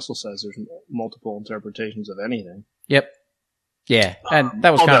Thaddeus Russell says there's multiple interpretations of anything. Yep. Yeah. And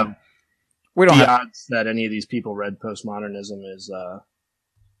that was we don't the have odds that any of these people read postmodernism is,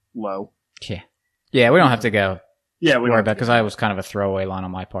 low. Yeah. Yeah. We don't have to go. Yeah. We worry about, because I was kind of a throwaway line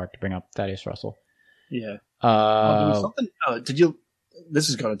on my part to bring up Thaddeus Russell. Yeah. This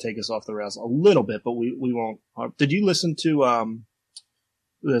is going to take us off the rails a little bit, but we won't. Did you listen to,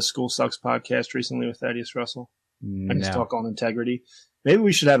 the School Sucks podcast recently with Thaddeus Russell? And his No. talk on integrity. Maybe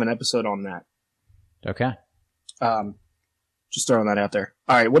we should have an episode on that. Okay. Just throwing that out there.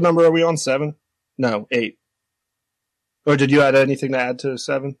 All right, what number are we on? 7? No, 8. Or did you add anything to add to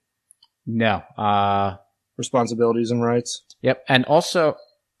 7? No. Responsibilities and rights. Yep. And also,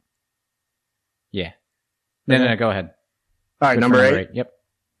 yeah. No, go ahead. All right, Good for number 8. Yep.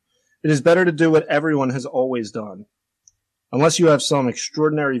 It is better to do what everyone has always done, unless you have some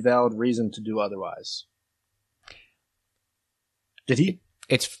extraordinary valid reason to do otherwise. Did he?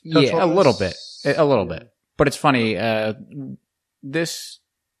 It's touch on a little this? bit, a little bit. But it's funny. I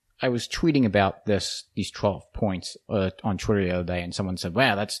was tweeting about these 12 points on Twitter the other day, and someone said,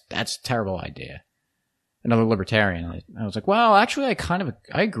 "Wow, that's a terrible idea." Another libertarian. I was like, "Well, actually,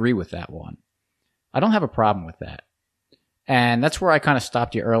 I agree with that one. I don't have a problem with that." And that's where I kind of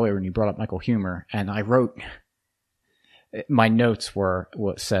stopped you earlier when you brought up Michael Huemer, and I wrote my notes were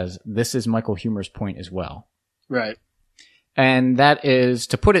what says, "This is Michael Huemer's point as well." Right. And that is,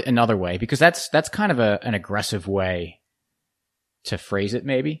 to put it another way, because that's kind of an aggressive way to phrase it,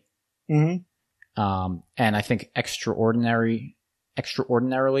 maybe. Mm-hmm. And I think extraordinarily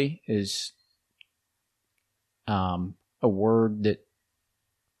is a word that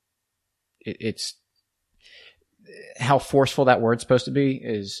it's how forceful that word's supposed to be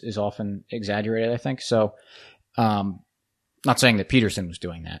is often exaggerated, I think. So, not saying that Peterson was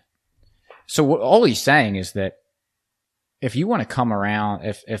doing that. So all he's saying is that if you want to come around,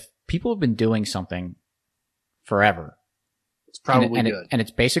 if people have been doing something forever, it's probably good. And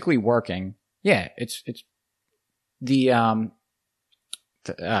it's basically working. Yeah, it's the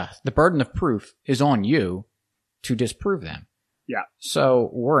burden of proof is on you to disprove them. Yeah.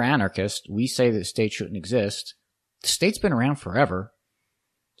 So we're anarchists. We say that the state shouldn't exist. The state's been around forever.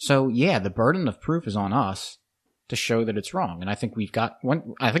 So yeah, the burden of proof is on us to show that it's wrong. And I think we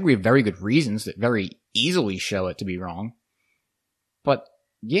have very good reasons that very easily show it to be wrong. But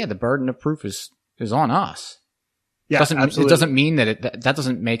yeah, the burden of proof is on us. Yeah, absolutely. It doesn't mean that that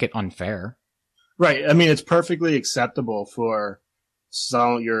doesn't make it unfair. Right. I mean, it's perfectly acceptable for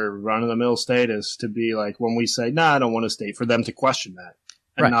your run-of-the-mill status to be like, when we say, "Nah, I don't want a state," for them to question that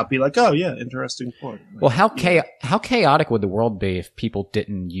and not be like, "Oh yeah, interesting point." Like, well, how chaotic would the world be if people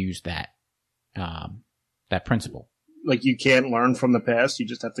didn't use that principle? Like, you can't learn from the past; you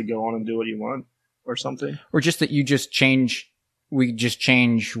just have to go on and do what you want, or something, or just that we just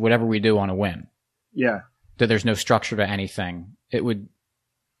change whatever we do on a whim. Yeah. That there's no structure to anything. It would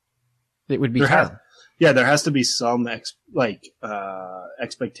be terrible. There has to be some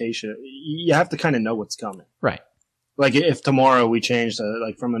expectation. You have to kind of know what's coming. Right. Like, if tomorrow we changed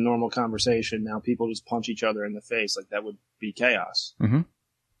from a normal conversation, now people just punch each other in the face, like, that would be chaos. Mm-hmm.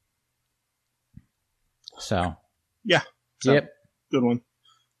 So. Yeah. So, yep. Good one.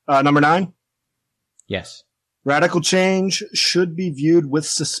 Number 9. Yes. Radical change should be viewed with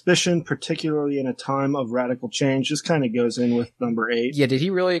suspicion, particularly in a time of radical change. This kind of goes in with number 8. Yeah, did he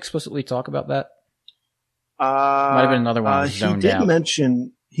really explicitly talk about that? Might have been another one zoned out.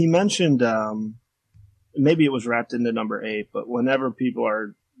 He mentioned, maybe it was wrapped into number 8, but whenever people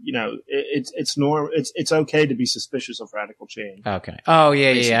are, it's okay to be suspicious of radical change. Okay. Oh,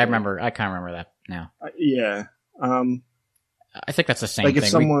 yeah, basically. Yeah, I kind of remember that now. Yeah. I think that's the same like thing. If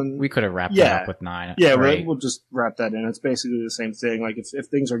someone, we could have wrapped that up with 9. Yeah, we'll just wrap that in. It's basically the same thing. Like, if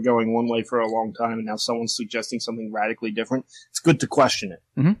things are going one way for a long time and now someone's suggesting something radically different, it's good to question it.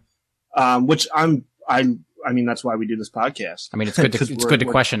 Mm-hmm. Which I mean, that's why we do this podcast. I mean, it's good to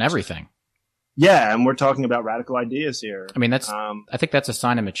question everything. Yeah, and we're talking about radical ideas here. I mean, I think that's a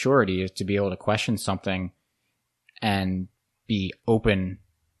sign of maturity, is to be able to question something and be open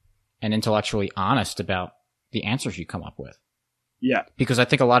and intellectually honest about the answers you come up with. Yeah. Because I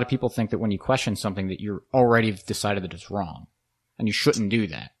think a lot of people think that when you question something that you're already decided that it's wrong, and you shouldn't do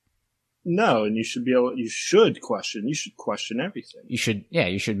that. No, and you should question everything. You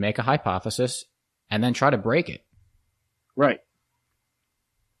should make a hypothesis and then try to break it. Right.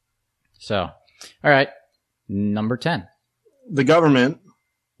 So, all right. Number 10. The government,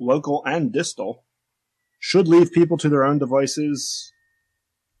 local and distal, should leave people to their own devices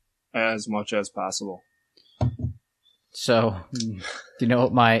as much as possible. So, you know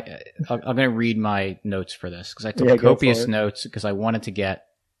what I'm going to read my notes for this, because I took copious notes because I wanted to get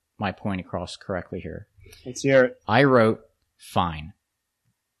my point across correctly here. Let's hear it. I wrote, fine.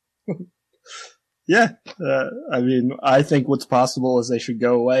 Yeah. I mean, I think what's possible is they should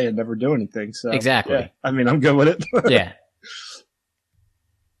go away and never do anything. So exactly. Yeah, I mean, I'm good with it. Yeah.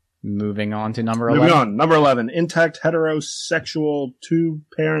 Moving on to number 11. Moving on. Number 11. Intact heterosexual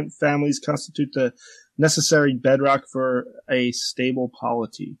 2-parent families constitute the necessary bedrock for a stable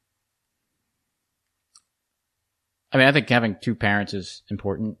polity. I mean, I think having two parents is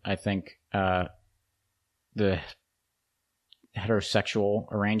important. I think the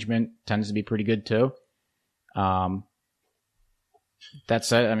heterosexual arrangement tends to be pretty good too. That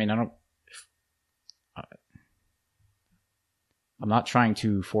said, I mean, I'm not trying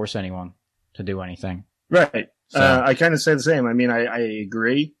to force anyone to do anything. Right. So, I kind of say the same. I mean, I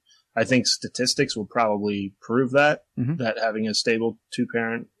agree. I think statistics will probably prove that, that having a stable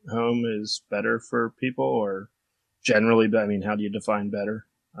two-parent home is better for people, or generally, I mean, how do you define better?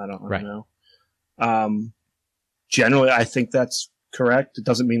 I don't know. Generally, I think that's correct. It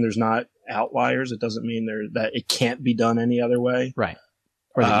doesn't mean there's not outliers. It doesn't mean that it can't be done any other way. Right.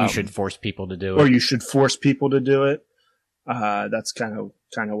 Or that you should force people to do it. Or you should force people to do it. That's kind of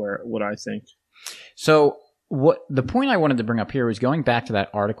what I think. So the point I wanted to bring up here was going back to that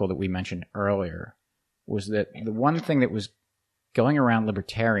article that we mentioned earlier, was that the one thing that was going around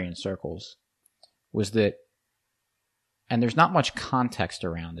libertarian circles was that, and there's not much context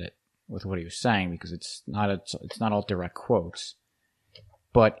around it with what he was saying because it's not all direct quotes,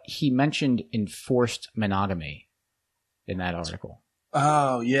 but he mentioned enforced monogamy in that article.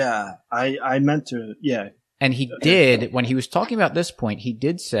 Oh yeah, I meant to, yeah. And he did, when he was talking about this point, he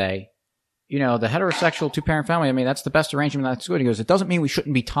did say, you know, the heterosexual two-parent family, I mean, that's the best arrangement, that's good. He goes, it doesn't mean we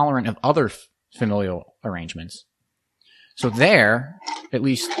shouldn't be tolerant of other familial arrangements. So there, at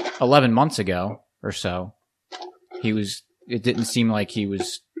least 11 months ago or so, it didn't seem like he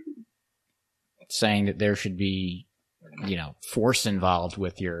was saying that there should be, you know, force involved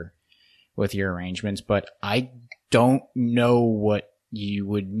with your arrangements, but I don't know what you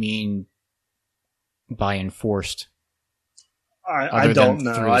would mean by enforced. I don't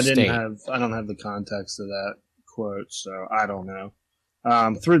know. I don't have the context of that quote, so I don't know.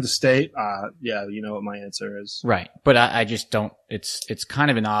 Through the state, yeah, you know what my answer is. Right. But I just don't, it's kind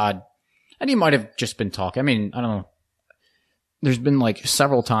of an odd, and he might have just been talking. I mean, I don't know. There's been like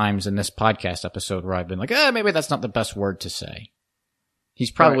several times in this podcast episode where I've been like, maybe that's not the best word to say.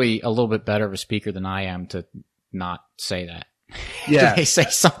 He's probably a little bit better of a speaker than I am to not say that. Yeah. Did they say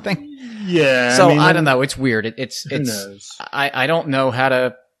something? Yeah. So I don't know. It's weird. It's, who knows? I don't know how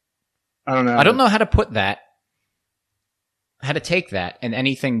to, I don't know. I don't know how to put that, how to take that in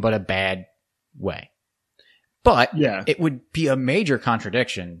anything but a bad way. But yeah, it would be a major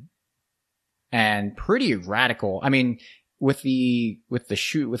contradiction and pretty radical. I mean, with the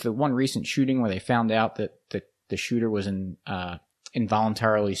one recent shooting where they found out that the shooter was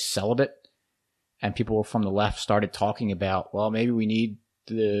involuntarily celibate, and people from the left started talking about, well, maybe we need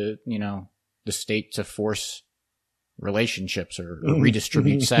the state to force relationships or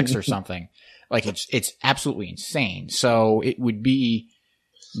redistribute sex or something. Like it's absolutely insane. So it would be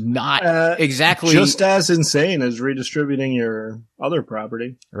not exactly just as insane as redistributing your other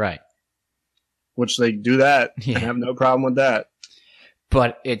property. Right. Which they do that and have no problem with that.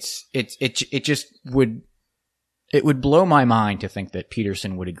 But it would blow my mind to think that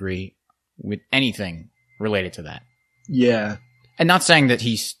Peterson would agree with anything related to that. Yeah. And not saying that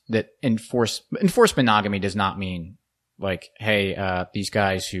enforced monogamy does not mean like, hey, these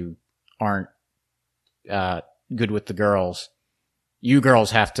guys who aren't good with the girls, you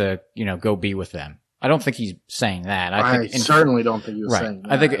girls have to, go be with them. I don't think he's saying that. I certainly don't think he was saying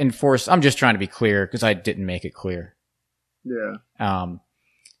that. I think I'm just trying to be clear because I didn't make it clear. Yeah. I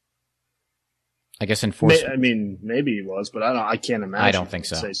guess enforced. I mean, maybe he was, but I can't imagine. I don't think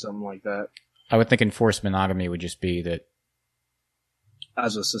so. Say something like that. I would think enforced monogamy would just be that.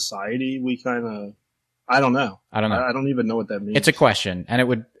 As a society, we kind of. I don't know. I don't even know what that means. It's a question, and it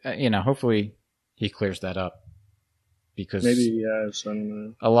would, hopefully he clears that up because maybe he has. I don't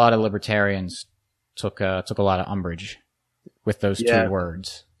know. A lot of libertarians took a lot of umbrage with those two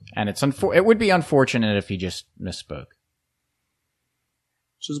words, and it would be unfortunate if he just misspoke.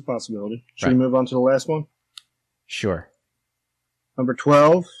 Which is a possibility. Should we move on to the last one? Sure. Number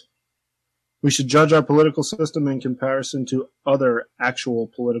 12. We should judge our political system in comparison to other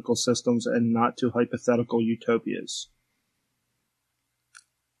actual political systems and not to hypothetical utopias.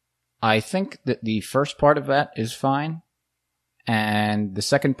 I think that the first part of that is fine, and the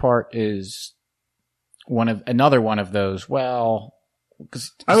second part is another one of those. Well,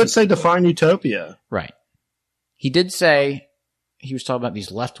 I would say define utopia. Right. He did say he was talking about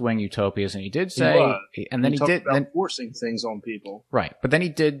these left-wing utopias, and he did say, and then he did about forcing things on people. Right, but then he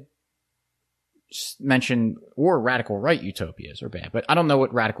did mention radical right utopias are bad, but I don't know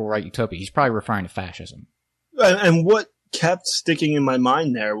what radical right utopia. He's probably referring to fascism. And what kept sticking in my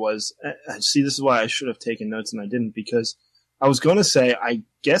mind there was, see, this is why I should have taken notes and I didn't, because I was going to say, I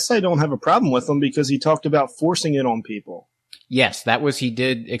guess I don't have a problem with him because he talked about forcing it on people. Yes, he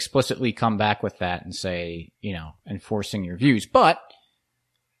did explicitly come back with that and say, enforcing your views. But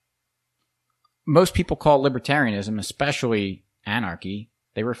most people call libertarianism, especially anarchy,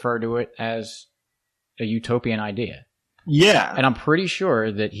 they refer to it as a utopian idea. Yeah. And I'm pretty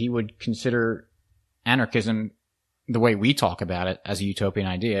sure that he would consider anarchism, the way we talk about it, as a utopian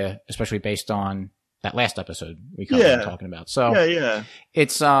idea, especially based on that last episode we covered talking about. So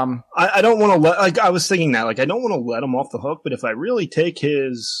it's I don't want to I was thinking that I don't want to let him off the hook, but if I really take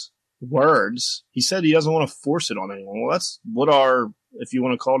his words, he said he doesn't want to force it on anyone. Well, that's what if you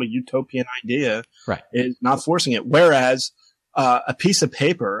want to call it a utopian idea, right, is not forcing it. Whereas a piece of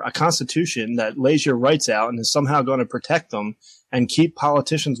paper, a constitution that lays your rights out and is somehow going to protect them and keep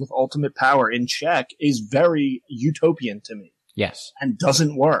politicians with ultimate power in check is very utopian to me. Yes. And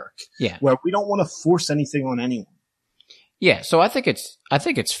doesn't work. Yeah. Where we don't want to force anything on anyone. Yeah. So I think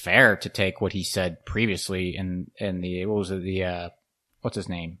it's fair to take what he said previously in the, what's his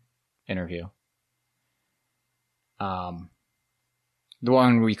name interview? The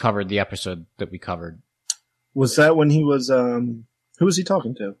one we covered, the episode that we covered. Was that when he was, who was he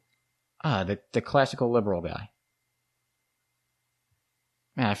talking to? The classical liberal guy.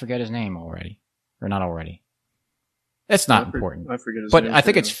 Man, I forget his name already. Or not already. It's not important. I forget his name. But I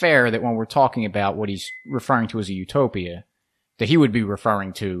think too. it's fair that when we're talking about what he's referring to as a utopia, that he would be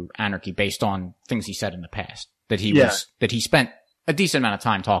referring to anarchy based on things he said in the past. That he spent a decent amount of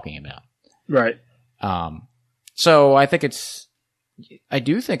time talking about. Right. So I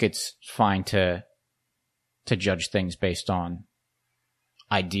do think it's fine to judge things based on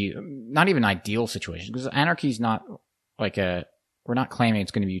not even ideal situations, because anarchy is not we're not claiming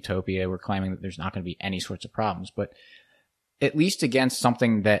it's going to be utopia. We're claiming that there's not going to be any sorts of problems, but at least against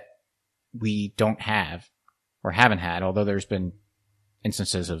something that we don't have or haven't had, although there's been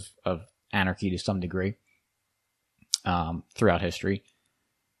instances of anarchy to some degree, throughout history.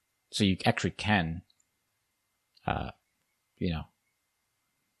 So you actually can,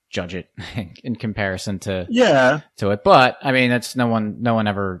 judge it in comparison to it. But I mean, that's no one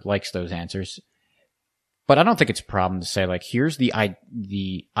ever likes those answers. But I don't think it's a problem to say here's the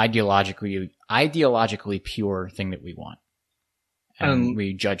ideologically pure thing that we want. And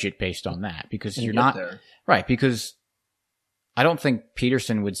we judge it based on that, because you're not there. Right. Because I don't think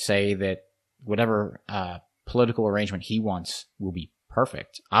Peterson would say that whatever, political arrangement he wants will be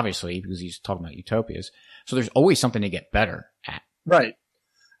perfect, obviously, because he's talking about utopias. So there's always something to get better at. Right.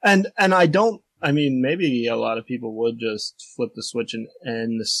 And maybe a lot of people would just flip the switch and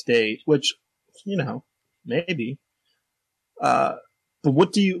end the state, which, maybe. But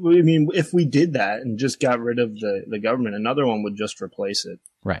what if we did that and just got rid of the government, another one would just replace it.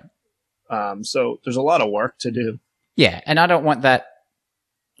 Right. So there's a lot of work to do. Yeah. And I don't want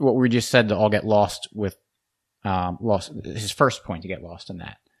what we just said to all get lost with, his first point to get lost in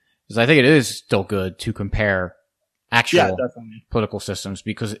that. Because I think it is still good to compare actual political systems,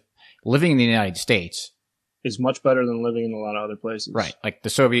 because living in the United States is much better than living in a lot of other places. Right. Like the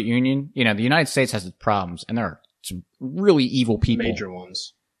Soviet Union, the United States has its problems, and there are some really evil people. Major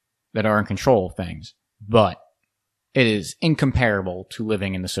ones. That are in control of things. But it is incomparable to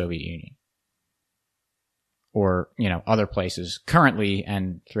living in the Soviet Union. Or, other places currently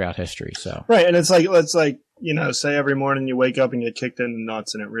and throughout history, so. Right, and it's like, say every morning you wake up and get kicked in the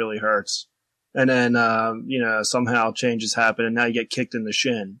nuts and it really hurts. And then, somehow changes happen and now you get kicked in the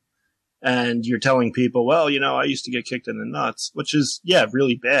shin. And you're telling people, well, I used to get kicked in the nuts, which is,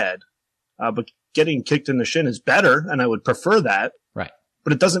 really bad. But getting kicked in the shin is better, and I would prefer that. Right.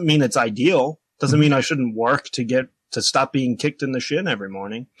 But it doesn't mean it's ideal. Doesn't mean I shouldn't work to stop being kicked in the shin every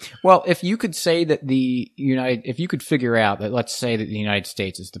morning. Well, if you could say that if you could figure out that, let's say that the United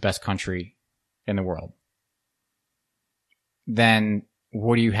States is the best country in the world, then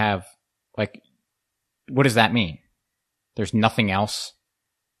what do you have, what does that mean? There's nothing else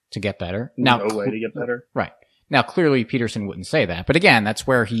to get better? No way to get better. Right. Now, clearly Peterson wouldn't say that, but again, that's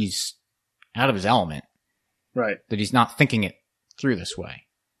where he's out of his element. Right. That he's not thinking it through this way.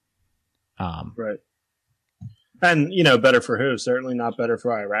 Right. And, better for who? Certainly not better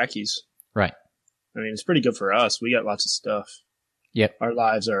for Iraqis. Right. I mean, it's pretty good for us. We got lots of stuff. Yep. Our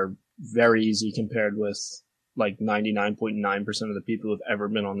lives are very easy compared with 99.9% of the people who've ever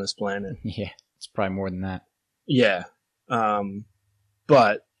been on this planet. Yeah. It's probably more than that. Yeah.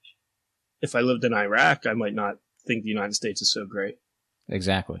 But if I lived in Iraq, I might not think the United States is so great.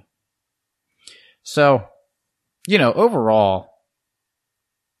 Exactly. So, overall,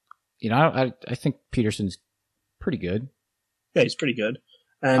 I think Peterson's pretty good. Yeah, he's pretty good.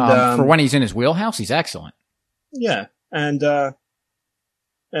 And for when he's in his wheelhouse, he's excellent. Yeah. And,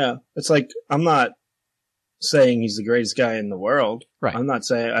 yeah, it's like, I'm not saying he's the greatest guy in the world. Right. I'm not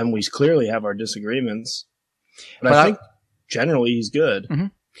saying, and we clearly have our disagreements, but I think generally he's good. Mm-hmm.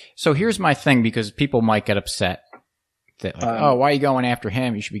 So here's my thing, because people might get upset that, like, oh, why are you going after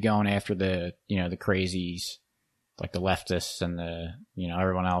him? You should be going after the crazies, like the leftists and the,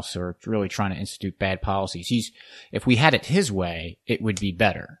 everyone else who are really trying to institute bad policies. If we had it his way, it would be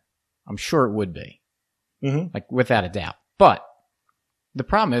better. I'm sure it would be. Mm-hmm. Like, without a doubt. But the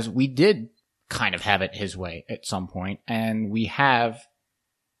problem is we did kind of have it his way at some point, and we have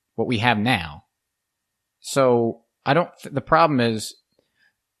what we have now. So the problem is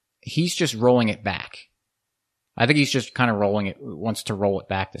he's just rolling it back. I think he's just kind of wants to roll it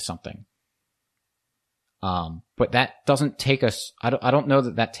back to something. But that doesn't take us, I don't know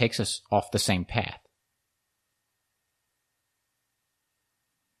that takes us off the same path.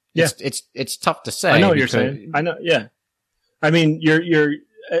 Yeah. It's tough to say. I know what you're saying. I know. Yeah. I mean, you're,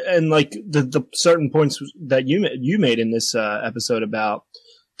 and like the certain points that you made in this episode about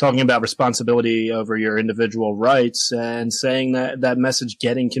talking about responsibility over your individual rights and saying that message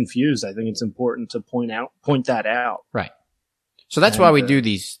getting confused. I think it's important to point that out. Right. So that's why we do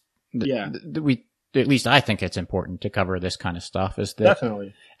these. Yeah. At least I think it's important to cover this kind of stuff.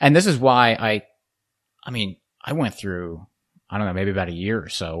 Definitely. And this is why I went through, I don't know, maybe about a year or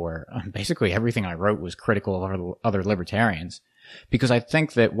so where basically everything I wrote was critical of other libertarians. Because I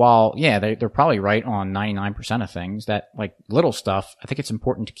think that while, yeah, they're probably right on 99% of things, that like little stuff, I think it's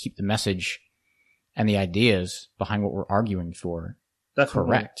important to keep the message and the ideas behind what we're arguing for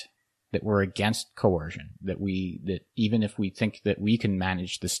correct. That we're against coercion, that even if we think that we can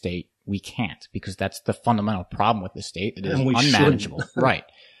manage the state, we can't, because that's the fundamental problem with the state. It is unmanageable. Right.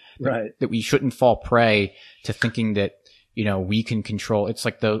 Right. That we shouldn't fall prey to thinking that, we can control. It's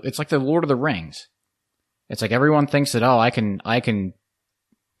like the Lord of the Rings. It's like everyone thinks that, I can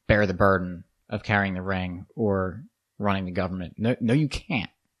bear the burden of carrying the ring or running the government. No, you can't.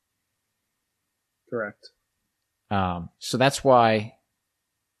 Correct. So that's why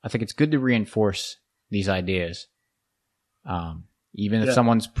I think it's good to reinforce these ideas. Even if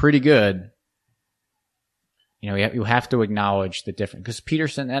someone's pretty good, you have to acknowledge the difference, because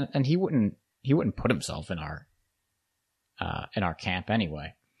Peterson, and he wouldn't put himself in our camp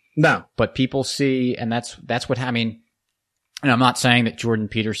anyway. No. But people see, and that's what, and I'm not saying that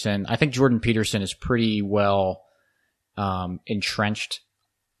I think Jordan Peterson is pretty well, entrenched.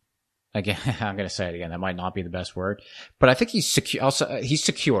 Again, I'm going to say it again. That might not be the best word, but I think he's secure. Also, he's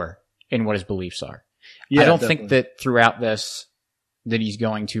secure in what his beliefs are. Yeah, I don't definitely think that throughout this, that he's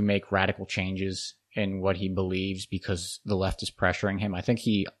going to make radical changes in what he believes because the left is pressuring him. I think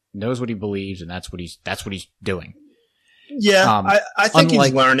he knows what he believes, and that's what he's doing. Yeah, I think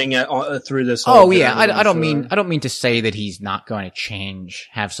he's learning through this whole. Oh yeah, I don't mean to say that he's not going to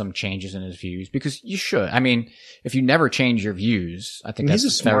have some changes in his views, because you should. If you never change your views, I think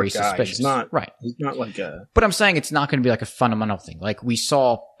that's very suspicious. He's not right. He's not like a. But I'm saying it's not going to be like a fundamental thing, like we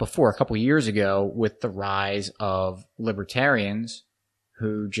saw before a couple of years ago with the rise of libertarians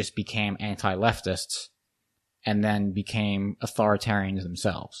who just became anti-leftists and then became authoritarians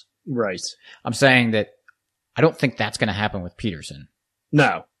themselves. Right. I'm saying that I don't think that's going to happen with Peterson.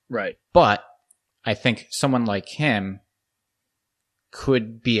 No, right. But I think someone like him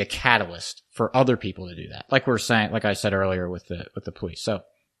could be a catalyst for other people to do that. Like I said earlier with the police. So,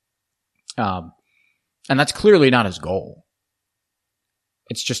 and that's clearly not his goal.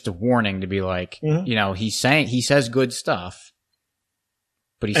 It's just a warning to be like, he says good stuff,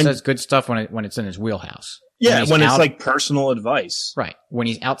 but he says good stuff when it's in his wheelhouse. Yeah, when it's like personal advice. Right. When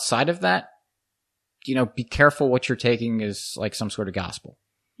he's outside of that, be careful what you're taking is like some sort of gospel.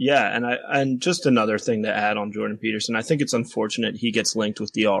 Yeah, and just another thing to add on Jordan Peterson, I think it's unfortunate he gets linked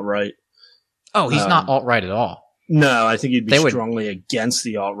with the alt-right. Oh, he's not alt-right at all. No, I think he'd be strongly against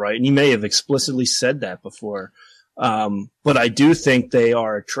the alt-right, and he may have explicitly said that before. But I do think they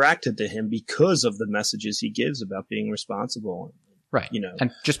are attracted to him because of the messages he gives about being responsible. Right.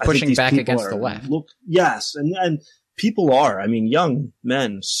 And just pushing back against the left. Yes, and people are. Young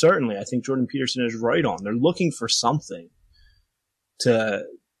men, certainly. I think Jordan Peterson is right on. They're looking for something to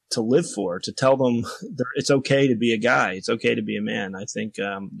live for, to tell them it's okay to be a guy. It's okay to be a man. I think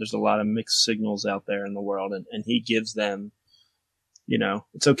there's a lot of mixed signals out there in the world, and he gives them,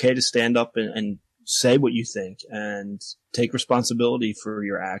 it's okay to stand up and say what you think and take responsibility for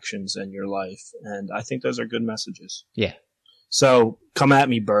your actions and your life. And I think those are good messages. Yeah. So come at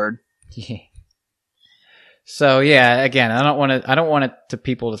me, Bird. Yeah. So yeah, again, I don't want it to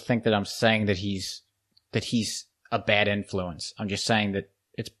people to think that I'm saying that he's a bad influence. I'm just saying that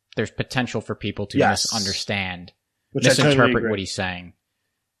there's potential for people to misunderstand misinterpret totally agree. what he's saying.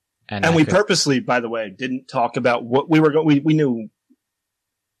 And we purposely, by the way, didn't talk about what we were going. We knew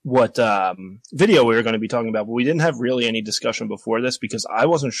what video we were going to be talking about, but we didn't have really any discussion before this because I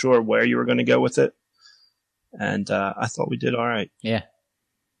wasn't sure where you were going to go with it, and I thought we did all right. Yeah,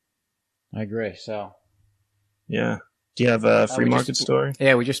 I agree. So, yeah, do you have a free market story?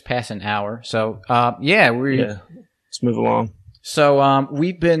 Yeah, we just passed an hour, so let's move along. So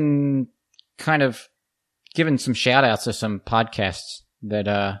we've been kind of giving some shout outs to some podcasts that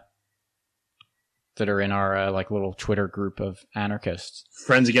are in our like little Twitter group of anarchists.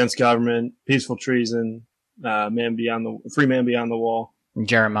 Friends Against Government, Peaceful Treason, Free Man Beyond the Wall.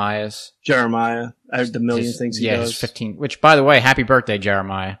 Jeremiah. I have the million things he does. His 15, which by the way, happy birthday,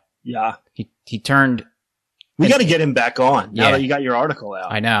 Jeremiah. Yeah. He turned. We got to get him back on now that you got your article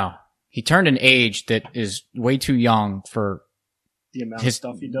out. I know. He turned an age that is way too young for the amount of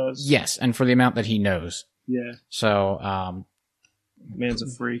stuff he does. Yes. And for the amount that he knows. Yeah. So, man's a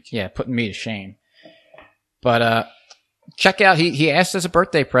freak. Yeah. Putting me to shame. But, check out, he asked as a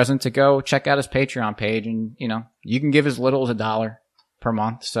birthday present to go check out his Patreon page and, you can give as little as $1 per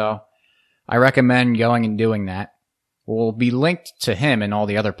month. So I recommend going and doing that. We'll be linked to him and all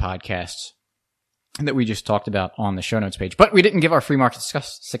the other podcasts that we just talked about on the show notes page, but we didn't give our free market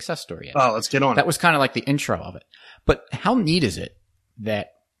success story yet. Oh, let's get on. That was kind of like the intro of it. But how neat is it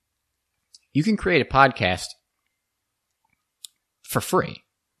that you can create a podcast for free?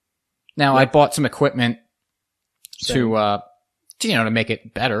 Now, I bought some equipment to make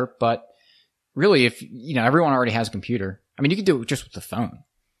it better, but really if, everyone already has a computer. I mean, you can do it just with the phone.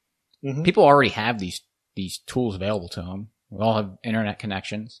 Mm-hmm. People already have these tools available to them. We all have internet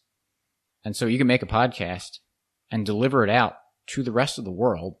connections. And so you can make a podcast and deliver it out to the rest of the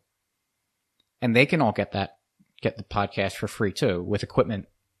world. And they can all get the podcast for free too, with equipment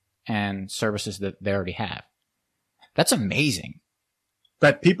and services that they already have. That's amazing.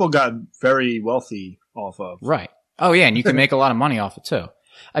 That people got very wealthy off of. Right. Oh yeah, and you can make a lot of money off it too.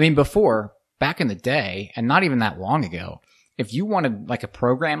 I mean, back in the day, and not even that long ago, if you wanted like a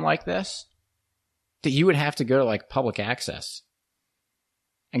program like this, that you would have to go to like public access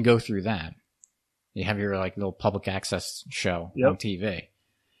and go through that. You have your like little public access show on TV.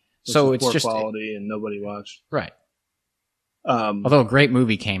 So it's poor just quality and nobody watched. Right. Although a great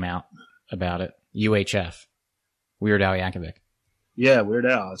movie came out about it, UHF, Weird Al Yankovic. Yeah, Weird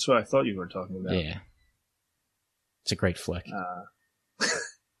Al. That's what I thought you were talking about. Yeah. It's a great flick. Yeah,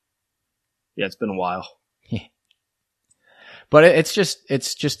 it's been a while. Yeah. But it's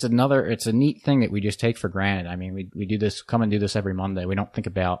a neat thing that we just take for granted. I mean, we do this, come and do this every Monday. We don't think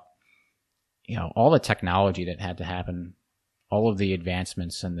about, all the technology that had to happen, all of the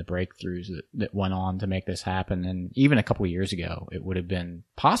advancements and the breakthroughs that went on to make this happen. And even a couple of years ago, it would have been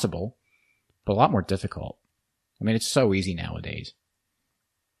possible, but a lot more difficult. I mean, it's so easy nowadays.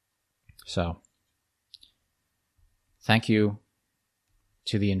 So, thank you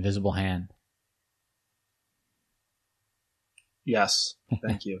to the invisible hand. Yes,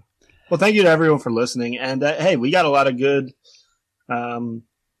 thank you. Well, thank you to everyone for listening. And hey, we got a lot of good, part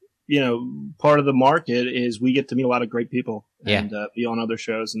of the market is we get to meet a lot of great people and be on other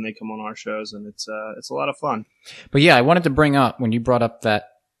shows, and they come on our shows, and it's a lot of fun. But yeah, I wanted to bring up, when you brought up that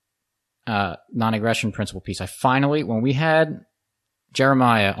non-aggression principle piece, when we had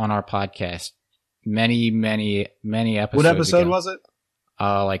Jeremiah on our podcast many episodes What episode ago, was it?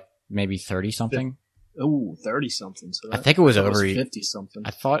 Like maybe 30 something. Oh, 30 something. So I think it was over 50 something.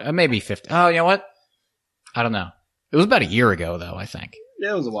 I thought maybe 50. Oh, you know what? I don't know. It was about a year ago though, I think.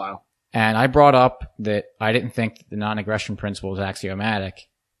 Yeah, it was a while. And I brought up that I didn't think the non-aggression principle was axiomatic.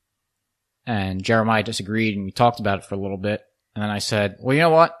 And Jeremiah disagreed, and we talked about it for a little bit. And then I said, well, you know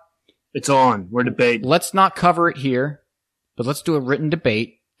what? It's on. We're debating. Let's not cover it here, but let's do a written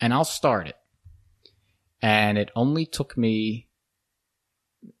debate, and I'll start it. And it only took me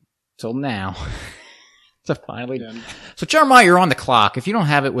till now to finally. Yeah. So Jeremiah, you're on the clock. If you don't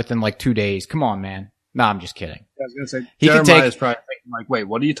have it within like 2 days, come on, man. No, I'm just kidding. I was going to say, Jeremiah is probably thinking like, wait,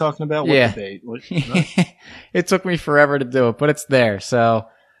 what are you talking about? What debate? What? It took me forever to do it, but it's there. So,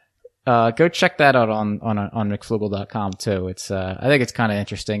 go check that out on McFlugel.com too. It's, I think it's kind of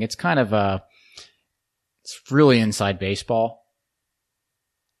interesting. It's kind of, it's really inside baseball.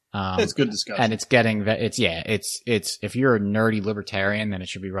 It's good discussion. And it's if you're a nerdy libertarian, then it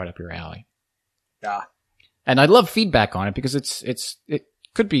should be right up your alley. Yeah. And I'd love feedback on it because it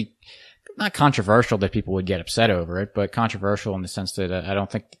could be not controversial that people would get upset over it, but controversial in the sense that I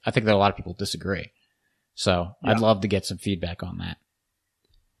think that a lot of people disagree. So I'd love to get some feedback on that.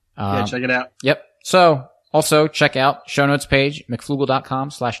 Check it out. Yep. So also check out show notes page,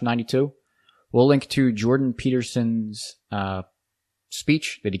 mcflugel.com/92. We'll link to Jordan Peterson's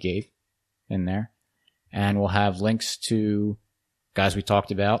speech that he gave in there. And we'll have links to guys we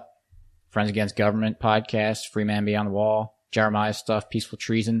talked about, Friends Against Government podcast, Free Man Beyond the Wall, Jeremiah stuff, Peaceful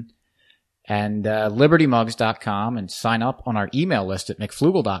Treason, and libertymugs.com, and sign up on our email list at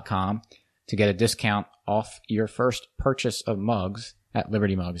mcflugel.com to get a discount off your first purchase of mugs at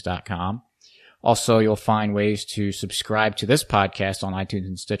libertymugs.com. Also, you'll find ways to subscribe to this podcast on iTunes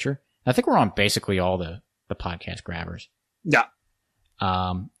and Stitcher. I think we're on basically all the podcast grabbers. Yeah.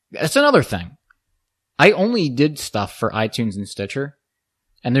 That's another thing. I only did stuff for iTunes and Stitcher,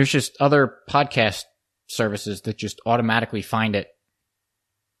 and there's just other podcast services that just automatically find it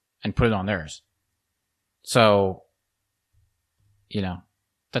and put it on theirs. So,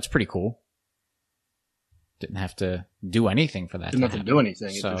 that's pretty cool. Didn't have to do anything for that. Didn't have to do anything.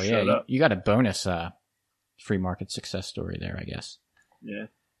 So yeah, you got a bonus free market success story there, I guess. Yeah.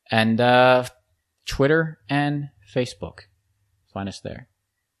 And Twitter and Facebook. Find us there.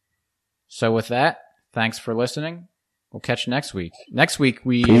 So with that, thanks for listening. We'll catch you next week. Next week,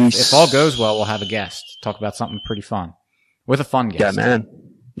 if all goes well, we'll have a guest. Talk about something pretty fun. With a fun guest. Yeah, man.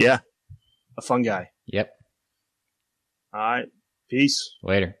 Yeah. A fun guy. Yep. All right. Peace.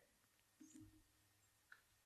 Later.